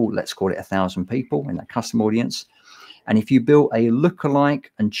sample, let's call it 1,000 people in that custom audience. And if you built a lookalike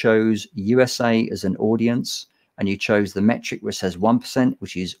and chose USA as an audience, and you chose the metric which says 1%,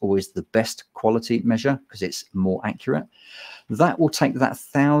 which is always the best quality measure because it's more accurate, that will take that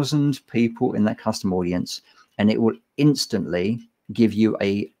 1,000 people in that custom audience and it will instantly give you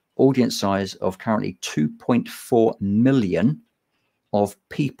a audience size of currently 2.4 million of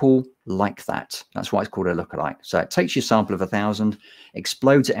people like that. That's why it's called a lookalike. So it takes your sample of 1,000,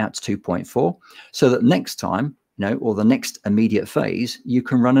 explodes it out to 2.4, so that next time, or the next immediate phase, you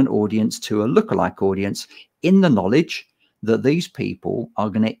can run an audience to a lookalike audience in the knowledge that these people are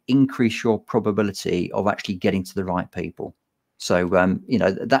going to increase your probability of actually getting to the right people. So,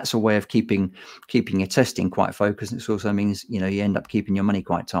 that's a way of keeping your testing quite focused. It also means, you end up keeping your money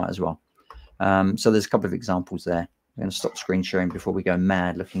quite tight as well. So there's a couple of examples there. I'm going to stop screen sharing before we go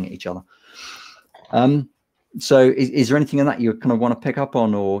mad looking at each other. So is there anything in that you kind of want to pick up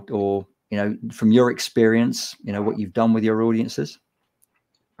on or from your experience, what you've done with your audiences?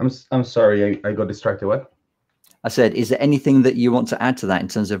 I'm sorry, I got distracted. What? I said, is there anything that you want to add to that in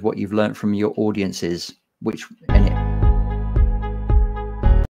terms of what you've learned from your audiences?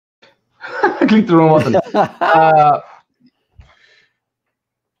 I clicked the wrong button.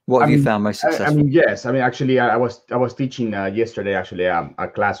 What have you found most successful? Yes. Actually, I was teaching yesterday, actually,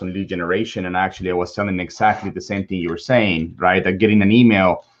 a class on lead generation, and actually, I was telling exactly the same thing you were saying, right? That getting an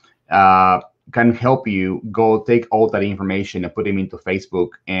email can help you go take all that information and put them into Facebook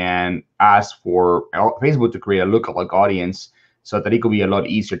and ask for Facebook to create a lookalike audience so that it could be a lot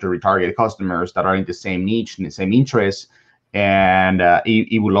easier to retarget customers that are in the same niche and the same interests, and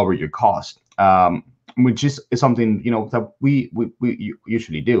it will lower your cost. Which is something that we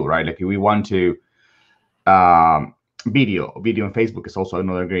usually do, right? Like if we want to video on Facebook is also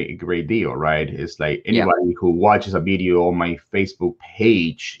another great deal, right? It's like anybody who watches a video on my Facebook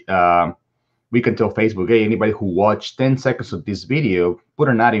page, we can tell Facebook, hey, anybody who watched 10 seconds of this video, put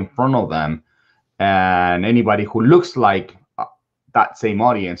an ad in front of them, and anybody who looks like that same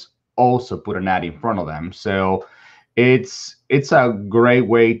audience, also put an ad in front of them. So it's a great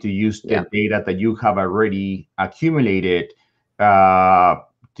way to use the data that you have already accumulated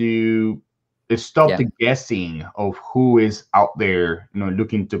to stop the guessing of who is out there,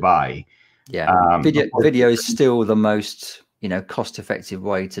 looking to buy. Video is still the most cost-effective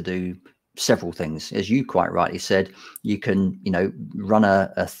way to do several things. As you quite rightly said, you can run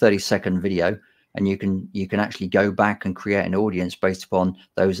a 30-second video, and you can actually go back and create an audience based upon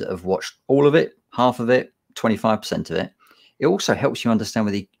those that have watched all of it, half of it, 25% of it. It also helps you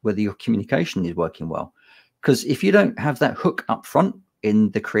understand whether your communication is working well, because if you don't have that hook up front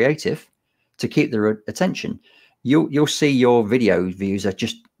in the creative to keep their attention, you'll see your video views are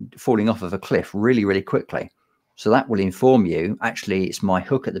just falling off of a cliff really, really quickly. So that will inform you, actually, it's my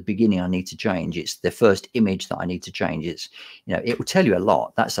hook at the beginning I need to change. It's the first image that I need to change. It's, it will tell you a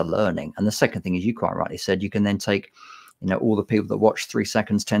lot. That's a learning. And the second thing is, you quite rightly said, you can then take, all the people that watch 3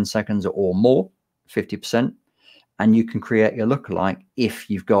 seconds, 10 seconds or more, 50%, and you can create your lookalike if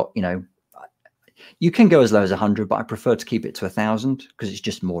you've got, you can go as low as 100, but I prefer to keep it to 1,000 because it's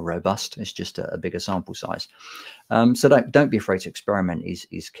just more robust. It's just a bigger sample size. So don't be afraid to experiment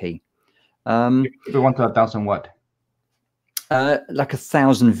is key. If we want to 1,000 what? Like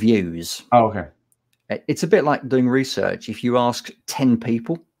 1,000 views. Oh, okay. It's a bit like doing research. If you ask 10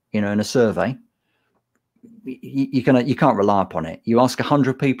 people, in a survey, you can't rely upon it. You ask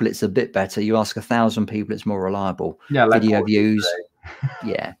 100 people, it's a bit better. You ask 1,000 people, it's more reliable. Yeah, like video views.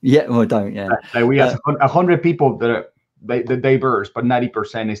 Yeah. Well, don't. Yeah. Like we ask 100 people that they diverse, but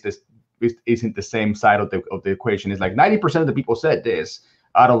 90% isn't the same side of the equation. It's like 90% of the people said this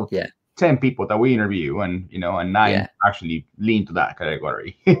out of 10 people that we interview, and 9 actually lean to that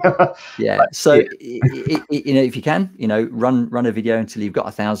category. But, so if you can, run a video until you've got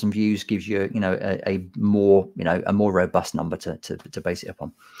 1,000 views, gives you a more robust number to base it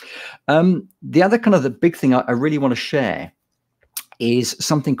upon. The other kind of the big thing I really want to share is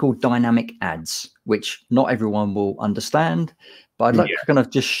something called dynamic ads, which not everyone will understand, but I'd like to kind of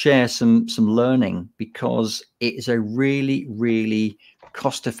just share some learning, because it is a really, really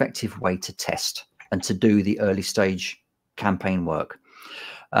cost-effective way to test and to do the early stage campaign work.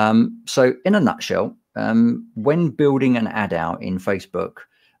 So in a nutshell, when building an ad out in Facebook,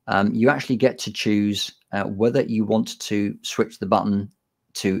 you actually get to choose whether you want to switch the button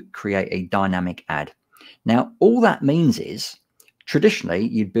to create a dynamic ad. Now, all that means is traditionally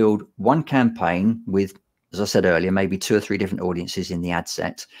you'd build one campaign with, as I said earlier, maybe 2 or 3 different audiences in the ad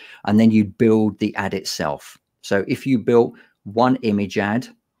set, and then you'd build the ad itself. So if you built one image ad,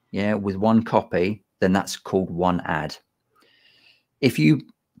 with one copy, then that's called one ad. If you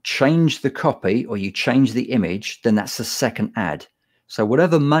change the copy or you change the image, then that's the second ad. So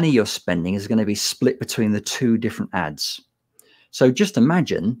whatever money you're spending is going to be split between the 2 different ads. So just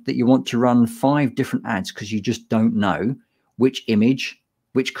imagine that you want to run 5 different ads because you just don't know which image,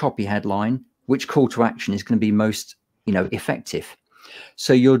 which copy headline, which call to action is going to be most, effective.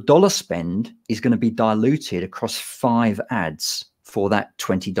 So your dollar spend is going to be diluted across 5 ads for that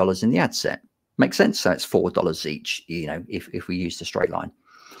 $20 in the ad set. Makes sense? So it's $4 each, if we use the straight line.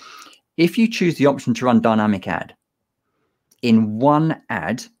 If you choose the option to run dynamic ad, in one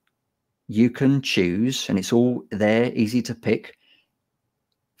ad, you can choose, and it's all there, easy to pick,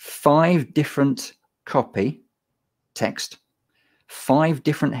 5 different copy text, 5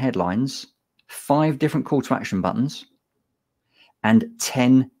 different headlines, 5 different call to action buttons, and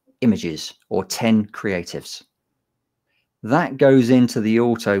 10 images or 10 creatives. That goes into the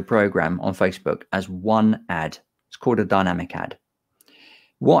auto program on Facebook as one ad. It's called a dynamic ad.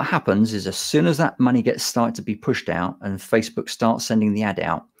 What happens is as soon as that money gets started to be pushed out and Facebook starts sending the ad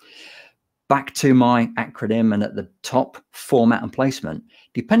out, back to my acronym and at the top, format and placement,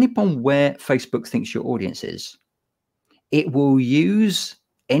 depending upon where Facebook thinks your audience is, it will use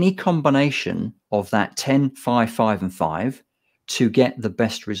any combination of that 10, 5, 5, and 5 to get the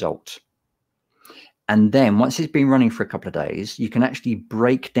best result. And then once it's been running for a couple of days, you can actually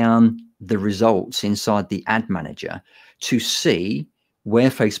break down the results inside the ad manager to see where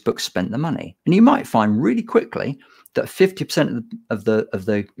Facebook spent the money. And you might find really quickly that 50% of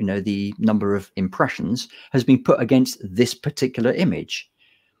the number of impressions has been put against this particular image.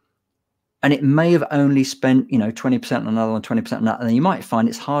 And it may have only spent, 20% on another one, 20% on that. And you might find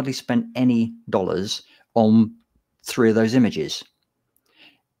it's hardly spent any dollars on 3 of those images.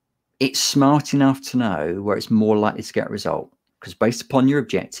 It's smart enough to know where it's more likely to get a result, because based upon your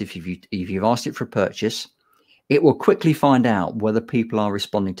objective, if you've asked it for a purchase, it will quickly find out whether people are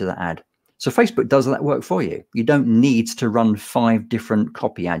responding to that ad. So Facebook does that work for you. You don't need to run 5 different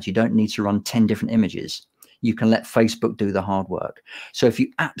copy ads. You don't need to run 10 different images. You can let Facebook do the hard work. So if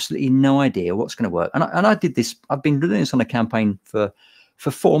you absolutely no idea what's going to work, and I did this, I've been doing this on a campaign for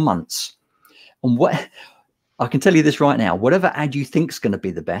 4 months. And what I can tell you this right now, whatever ad you think is going to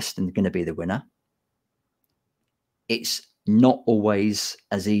be the best and going to be the winner, it's not always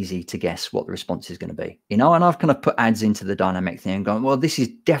as easy to guess what the response is going to be. And I've kind of put ads into the dynamic thing and gone, well, this is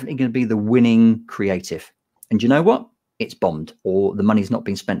definitely going to be the winning creative. And you know what? It's bombed, or the money's not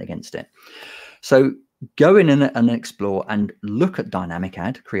been spent against it. So go in and explore and look at dynamic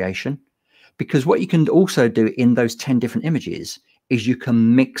ad creation, because what you can also do in those 10 different images is you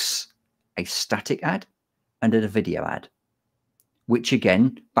can mix a static ad and a video ad, which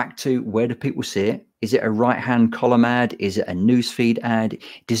again, back to where do people see it? Is it a right-hand column ad? Is it a newsfeed ad?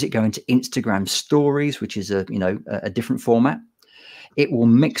 Does it go into Instagram stories, which is a different format? It will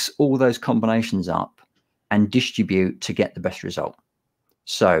mix all those combinations up and distribute to get the best result.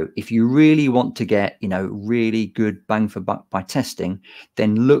 So if you really want to get, really good bang for buck by testing,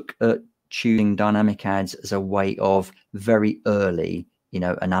 then look at choosing dynamic ads as a way of very early,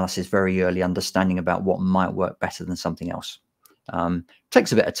 analysis, very early understanding about what might work better than something else.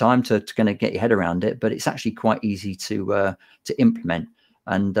 Takes a bit of time to kind of get your head around it, but it's actually quite easy to implement.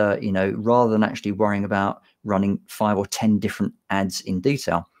 And, rather than actually worrying about running 5 or 10 different ads in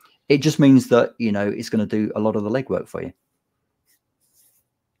detail, it just means that, it's going to do a lot of the legwork for you.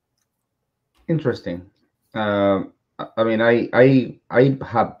 Interesting. I mean, I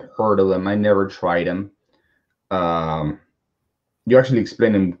have heard of them. I never tried them. You actually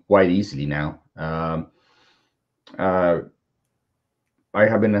explain them quite easily now. I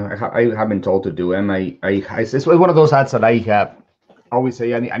have been told to do them. It's one of those ads that I have always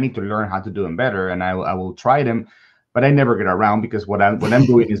say I need to learn how to do them better, and I will try them, but I never get around because what I'm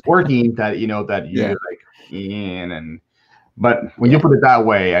doing is working. That you're like, but when you put it that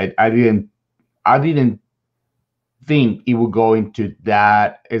way, I didn't think it would go into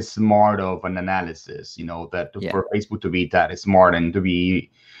that smart of an analysis. For Facebook to be that smart and to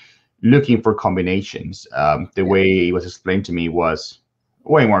be looking for combinations. The way it was explained to me was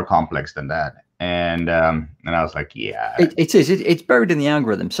way more complex than that. And I was like, yeah, it is. It's buried in the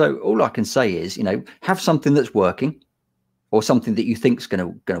algorithm. So all I can say is, have something that's working, or something that you think is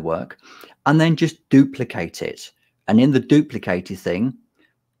going to work, and then just duplicate it. And in the duplicated thing,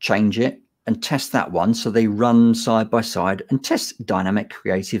 change it and test that one. So they run side by side and test dynamic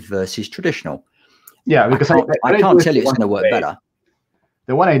creative versus traditional. Yeah, because I can't tell you it's going to work better.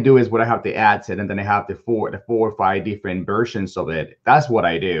 The one I do is what I have the ad set, and then I have the four or five different versions of it. That's what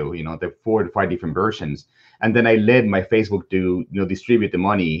I do, you know, the 4 to 5 different versions. And then I let my Facebook do, you know, distribute the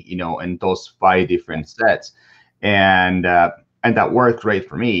money, you know, in those 5 different sets. And that worked great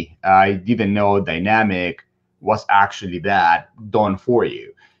for me. I didn't know dynamic was actually that done for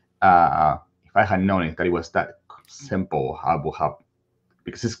you. If I had known that it was that simple, I would have,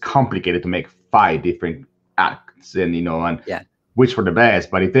 because it's complicated to make 5 different acts, and you know, and which for the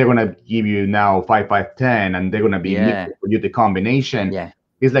best. But if they're gonna give you now 5, 5, 10, and they're gonna be for you the combination,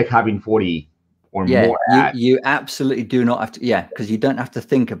 it's like having 40 or more ads. You absolutely do not have to, because you don't have to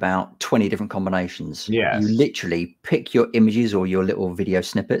think about 20 different combinations. Yes. You literally pick your images or your little video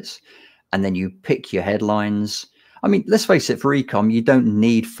snippets, and then you pick your headlines. I mean, let's face it, for ecom, you don't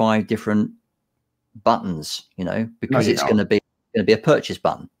need 5 different buttons, you know, because it's going to be a purchase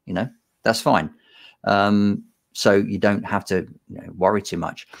button, you know, that's fine. So you don't have to, you know, worry too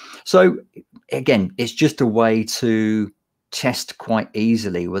much. So again, it's just a way to test quite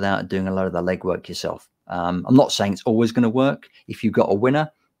easily without doing a lot of the legwork yourself. I'm not saying it's always going to work. If you've got a winner,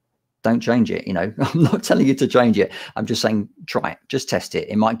 don't change it. You know, I'm not telling you to change it. I'm just saying, try it, just test it.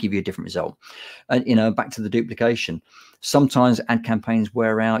 It might give you a different result. And, you know, back to the duplication. Sometimes ad campaigns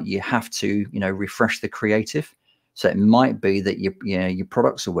wear out. You have to, you know, refresh the creative. So it might be that your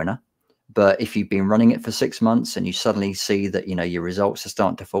product's a winner, but if you've been running it for 6 months and you suddenly see that, you know, your results are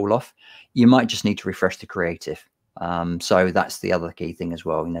starting to fall off, you might just need to refresh the creative. So that's the other key thing as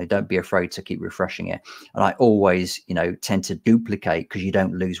well. You know, don't be afraid to keep refreshing it. And I always, you know, tend to duplicate, because you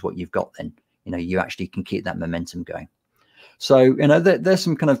don't lose what you've got then. You know, you actually can keep that momentum going. So, you know, there's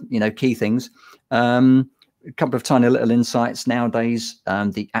some kind of, you know, key things. A couple of tiny little insights nowadays.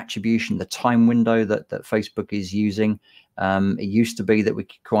 The attribution, the time window that Facebook is using. It used to be that we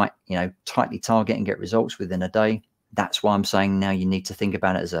could quite, you know, tightly target and get results within a day. That's why I'm saying now you need to think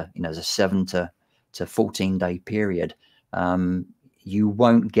about it as a, you know, as a 7 to 14-day period. You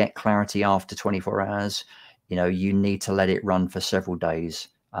won't get clarity after 24 hours. You know, you need to let it run for several days.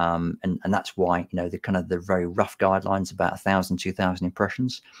 And that's why, you know, the kind of the very rough guidelines about 1,000, 2,000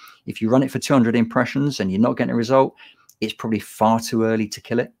 impressions. If you run it for 200 impressions and you're not getting a result, it's probably far too early to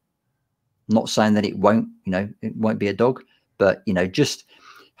kill it. I'm not saying that it won't, you know, it won't be a dog, but, you know, just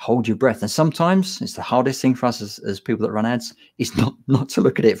hold your breath. And sometimes it's the hardest thing for us as people that run ads is not to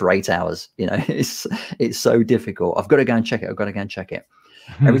look at it for 8 hours. You know, it's so difficult. I've got to go and check it. I've got to go and check it.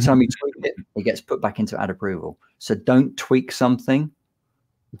 Every time you tweak it, it gets put back into ad approval. So don't tweak something,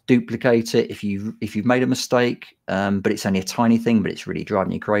 duplicate it. If you've made a mistake, but it's only a tiny thing, but it's really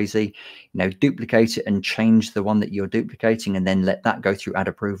driving you crazy, you know, duplicate it and change the one that you're duplicating, and then let that go through ad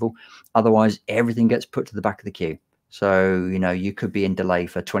approval. Otherwise, everything gets put to the back of the queue. So, you know, you could be in delay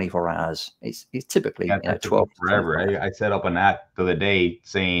for 24 hours. It's typically, you know, 12 forever. I set up an ad the other day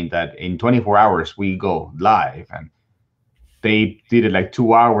saying that in 24 hours we go live, and they did it like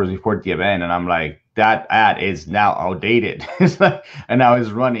 2 hours before the event, and I'm like, that ad is now outdated. It's like, and now it's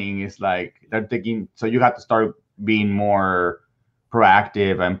running. It's like they're thinking, so you have to start being more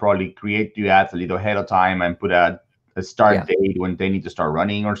proactive and probably create the ads a little ahead of time and put a start date when they need to start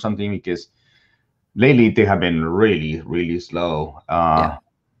running or something, because lately they have been really, really slow. A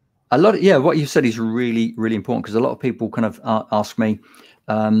lot of, what you said is really, really important, because a lot of people kind of ask me,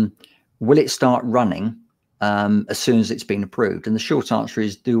 will it start running as soon as it's been approved? And the short answer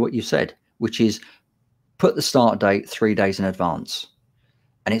is do what you said, which is put the start date 3 days in advance.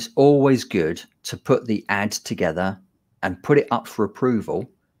 And it's always good to put the ad together and put it up for approval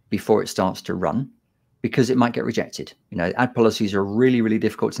before it starts to run, because it might get rejected. You know, ad policies are really, really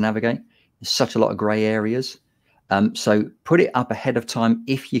difficult to navigate. There's such a lot of gray areas. So put it up ahead of time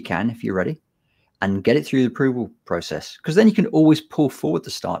if you can, if you're ready, and get it through the approval process, because then you can always pull forward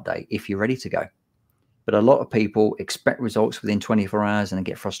the start date if you're ready to go. But a lot of people expect results within 24 hours and then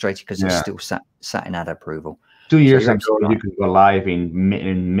get frustrated because it's still sat in ad approval. 2 years ago, you could go live in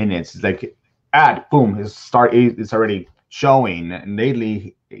minutes. It's like ad, boom, it's already showing. And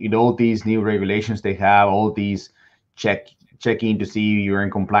lately, you know, all these new regulations they have, all these checking to see you're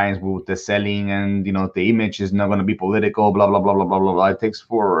in compliance with the selling, and you know the image is not going to be political, blah blah blah blah blah blah blah. It takes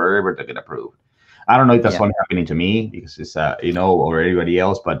forever to get approved. I don't know if that's only happening to me because it's you know, or everybody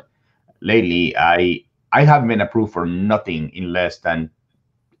else, but lately I haven't been approved for nothing in less than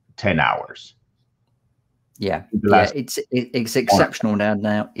 10 hours. It's exceptional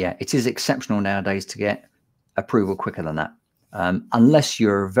now. Yeah, it is exceptional nowadays to get approval quicker than that. Unless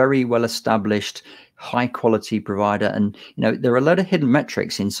you're a very well established, high quality provider. And, you know, there are a lot of hidden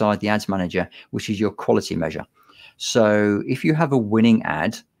metrics inside the ads manager, which is your quality measure. So if you have a winning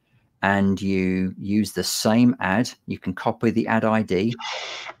ad and you use the same ad, you can copy the ad ID.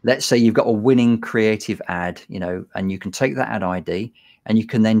 Let's say you've got a winning creative ad, you know, and you can take that ad ID and you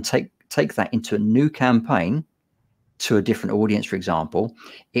can then take that into a new campaign to a different audience, for example.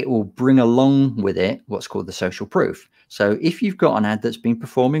 It will bring along with it what's called the social proof. So if you've got an ad that's been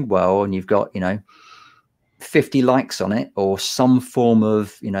performing well and you've got, you know, 50 likes on it or some form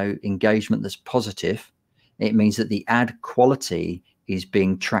of, you know, engagement that's positive, it means that the ad quality is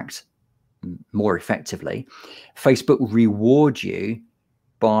being tracked more effectively. Facebook will reward you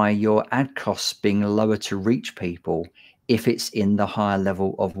by your ad costs being lower to reach people if it's in the higher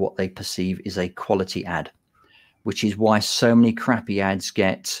level of what they perceive is a quality ad, which is why so many crappy ads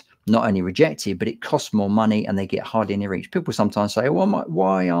get not only rejected, but it costs more money and they get hardly any reach. People sometimes say, well,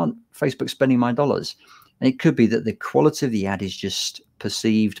 why aren't Facebook spending my dollars? And it could be that the quality of the ad is just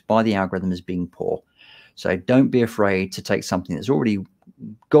perceived by the algorithm as being poor. So don't be afraid to take something that's already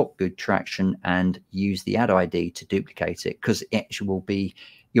got good traction and use the ad ID to duplicate it, because it will be,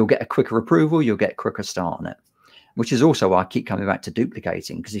 you'll get a quicker approval, you'll get a quicker start on it, which is also why I keep coming back to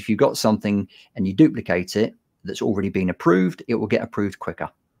duplicating, because if you've got something and you duplicate it that's already been approved, it will get approved quicker.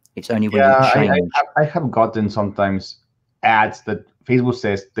 It's only when you change. I have gotten sometimes ads that Facebook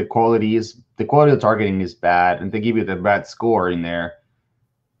says the quality of targeting is bad, and they give you the bad score in there,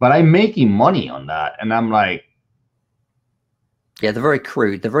 but I'm making money on that, and I'm like, yeah, they're very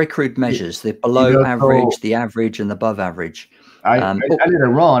crude measures. They're below average, the average, and above average. I let it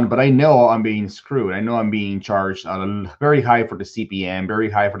run, but I know I'm being screwed. I know I'm being charged very high for the CPM,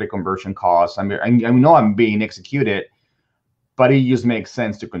 very high for the conversion costs. I know I'm being executed, but it just makes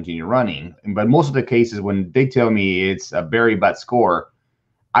sense to continue running. But most of the cases, when they tell me it's a very bad score,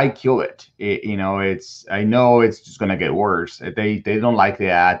 I kill it. I know it's just gonna get worse. They don't like the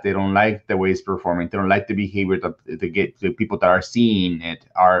ad. They don't like the way it's performing. They don't like the behavior that the people that are seeing it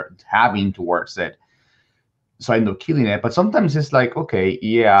are having towards it. So I end up killing it. But sometimes it's like, okay,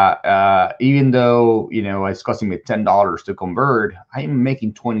 yeah, even though, it's costing me $10 to convert, I'm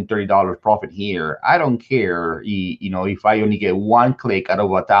making $20, $30 profit here. I don't care, if I only get one click out of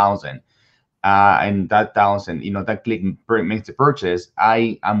 1,000. And that 1,000, that click makes the purchase.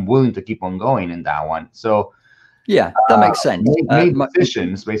 I'm willing to keep on going in that one. So yeah, that makes sense. Make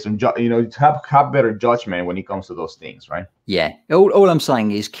decisions based on have better judgment when it comes to those things, right? Yeah. All I'm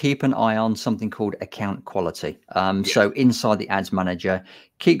saying is keep an eye on something called account quality. So inside the ads manager,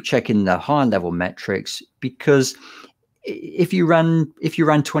 keep checking the high level metrics, because if you ran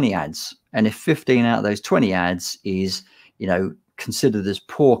 20 ads, and if 15 out of those 20 ads is, considered as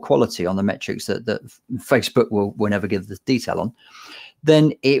poor quality on the metrics that Facebook will never give the detail on,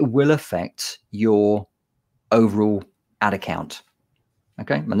 then it will affect your overall ad account.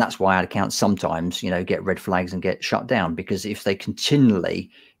 Okay. And that's why ad accounts sometimes, get red flags and get shut down, because if they continually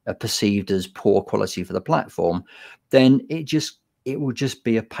are perceived as poor quality for the platform, then it will just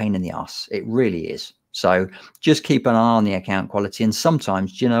be a pain in the ass. It really is. So just keep an eye on the account quality. And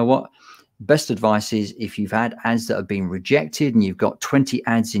sometimes, do you know what? Best advice is, if you've had ads that have been rejected and you've got 20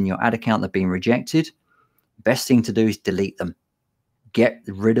 ads in your ad account that have been rejected, best thing to do is delete them, get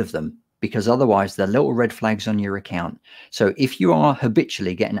rid of them, because otherwise they're little red flags on your account. So if you are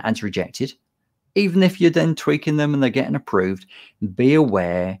habitually getting ads rejected, even if you're then tweaking them and they're getting approved, be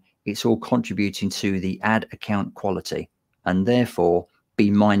aware it's all contributing to the ad account quality, and therefore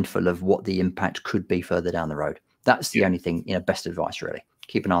be mindful of what the impact could be further down the road. That's the only thing, best advice, really.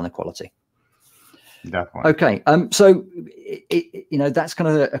 Keep an eye on the quality. Definitely. Okay. So, that's kind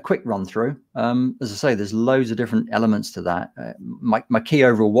of a quick run through. As I say, there's loads of different elements to that. My key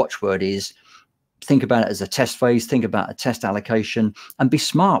overall watchword is think about it as a test phase, think about a test allocation, and be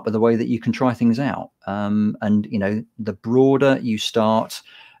smart with the way that you can try things out. And, the broader you start,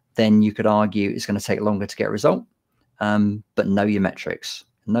 then you could argue it's going to take longer to get a result. But know your metrics.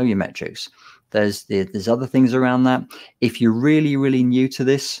 Know your metrics. There's other things around that. If you're really, really new to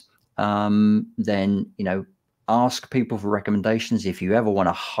this, then, ask people for recommendations. If you ever want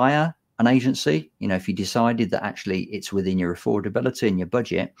to hire an agency, if you decided that actually it's within your affordability and your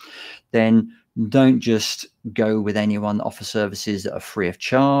budget, then don't just go with anyone that offers services that are free of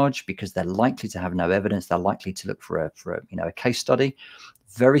charge, because they're likely to have no evidence. They're likely to look for a case study.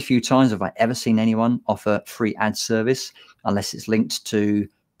 Very few times have I ever seen anyone offer free ad service unless it's linked to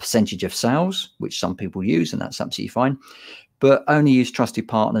percentage of sales, which some people use, and that's absolutely fine. But only use trusted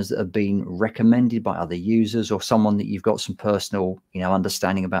partners that have been recommended by other users, or someone that you've got some personal,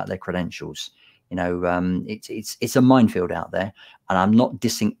 understanding about their credentials. It's a minefield out there, and I'm not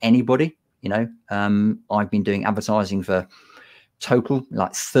dissing anybody. You know, I've been doing advertising for total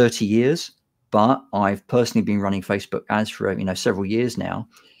like 30 years, but I've personally been running Facebook ads for, you know, several years now.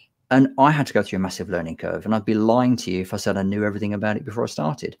 And I had to go through a massive learning curve, and I'd be lying to you if I said I knew everything about it before I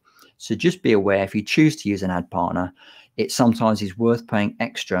started. So just be aware, if you choose to use an ad partner, it sometimes is worth paying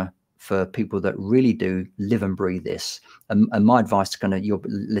extra for people that really do live and breathe this. And my advice to kind of your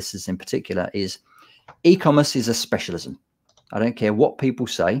listeners in particular is e-commerce is a specialism. I don't care what people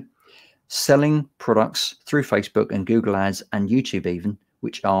say. Selling products through Facebook and Google ads and YouTube even,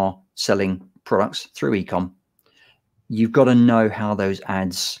 which are selling products through e-com, you've got to know how those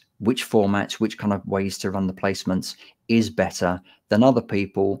ads, which formats, which kind of ways to run the placements is better than other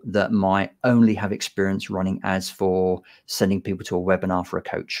people that might only have experience running ads for sending people to a webinar for a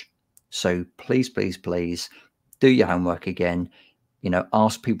coach. So please, please, please do your homework again. You know,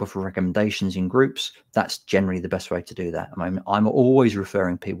 ask people for recommendations in groups. That's generally the best way to do that. I mean, I'm always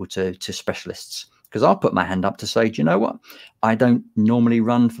referring people to specialists, because I'll put my hand up to say, do you know what? I don't normally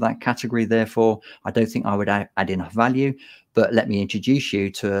run for that category. Therefore, I don't think I would add enough value, but let me introduce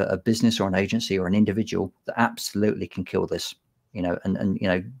you to a business or an agency or an individual that absolutely can kill this, you know, and you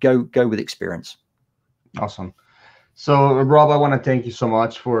know, go with experience. Awesome. So, Rob, I want to thank you so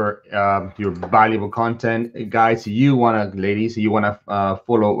much for your valuable content. Guys, ladies, you want to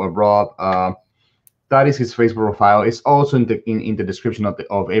follow Rob, that is his Facebook profile. It's also in the description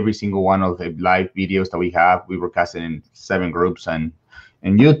of every single one of the live videos that we have. We were casting in 7 groups and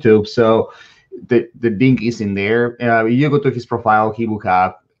YouTube. So the link is in there. You go to his profile, he will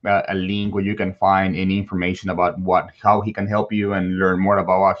have a link where you can find any information about how he can help you and learn more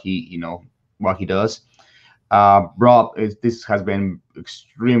about what he does. Rob, this has been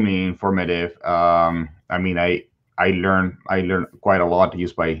extremely informative. I mean, I learned quite a lot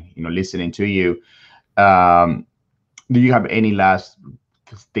just by listening to you. Do you have any last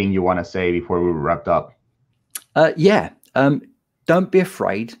thing you want to say before we wrap up? Yeah. Don't be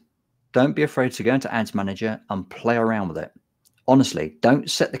afraid. Don't be afraid to go into Ads Manager and play around with it. Honestly, don't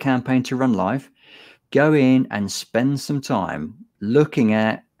set the campaign to run live. Go in and spend some time looking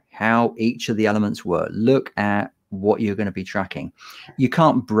at how each of the elements work. Look at what you're going to be tracking. You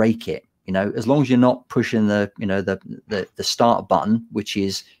can't break it, you know, as long as you're not pushing the start button, which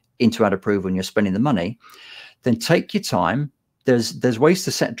is into ad approval, and you're spending the money. Then take your time. There's ways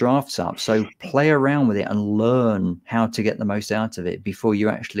to set drafts up. So play around with it and learn how to get the most out of it before you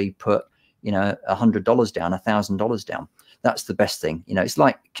actually put, you know, $100 down, $1,000 down. That's the best thing. You know, it's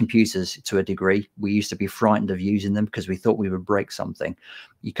like computers to a degree. We used to be frightened of using them because we thought we would break something.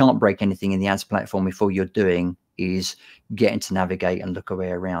 You can't break anything in the ads platform if all you're doing is getting to navigate and look a way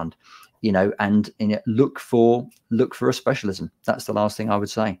around, you know, and look for a specialism. That's the last thing I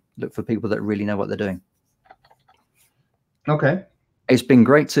would say. Look for people that really know what they're doing. Okay. It's been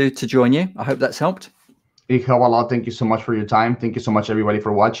great to join you. I hope that's helped. It helped a lot. Thank you so much for your time. Thank you so much, everybody,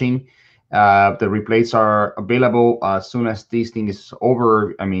 for watching. The replays are available as soon as this thing is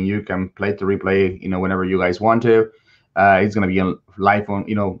over. I mean, you can play the replay, you know, whenever you guys want to. It's going to be live on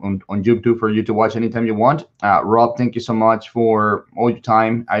YouTube for you to watch anytime you want. Rob, thank you so much for all your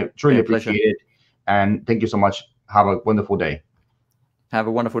time. I truly appreciate it. And thank you so much. Have a wonderful day. Have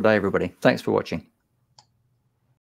a wonderful day, everybody. Thanks for watching.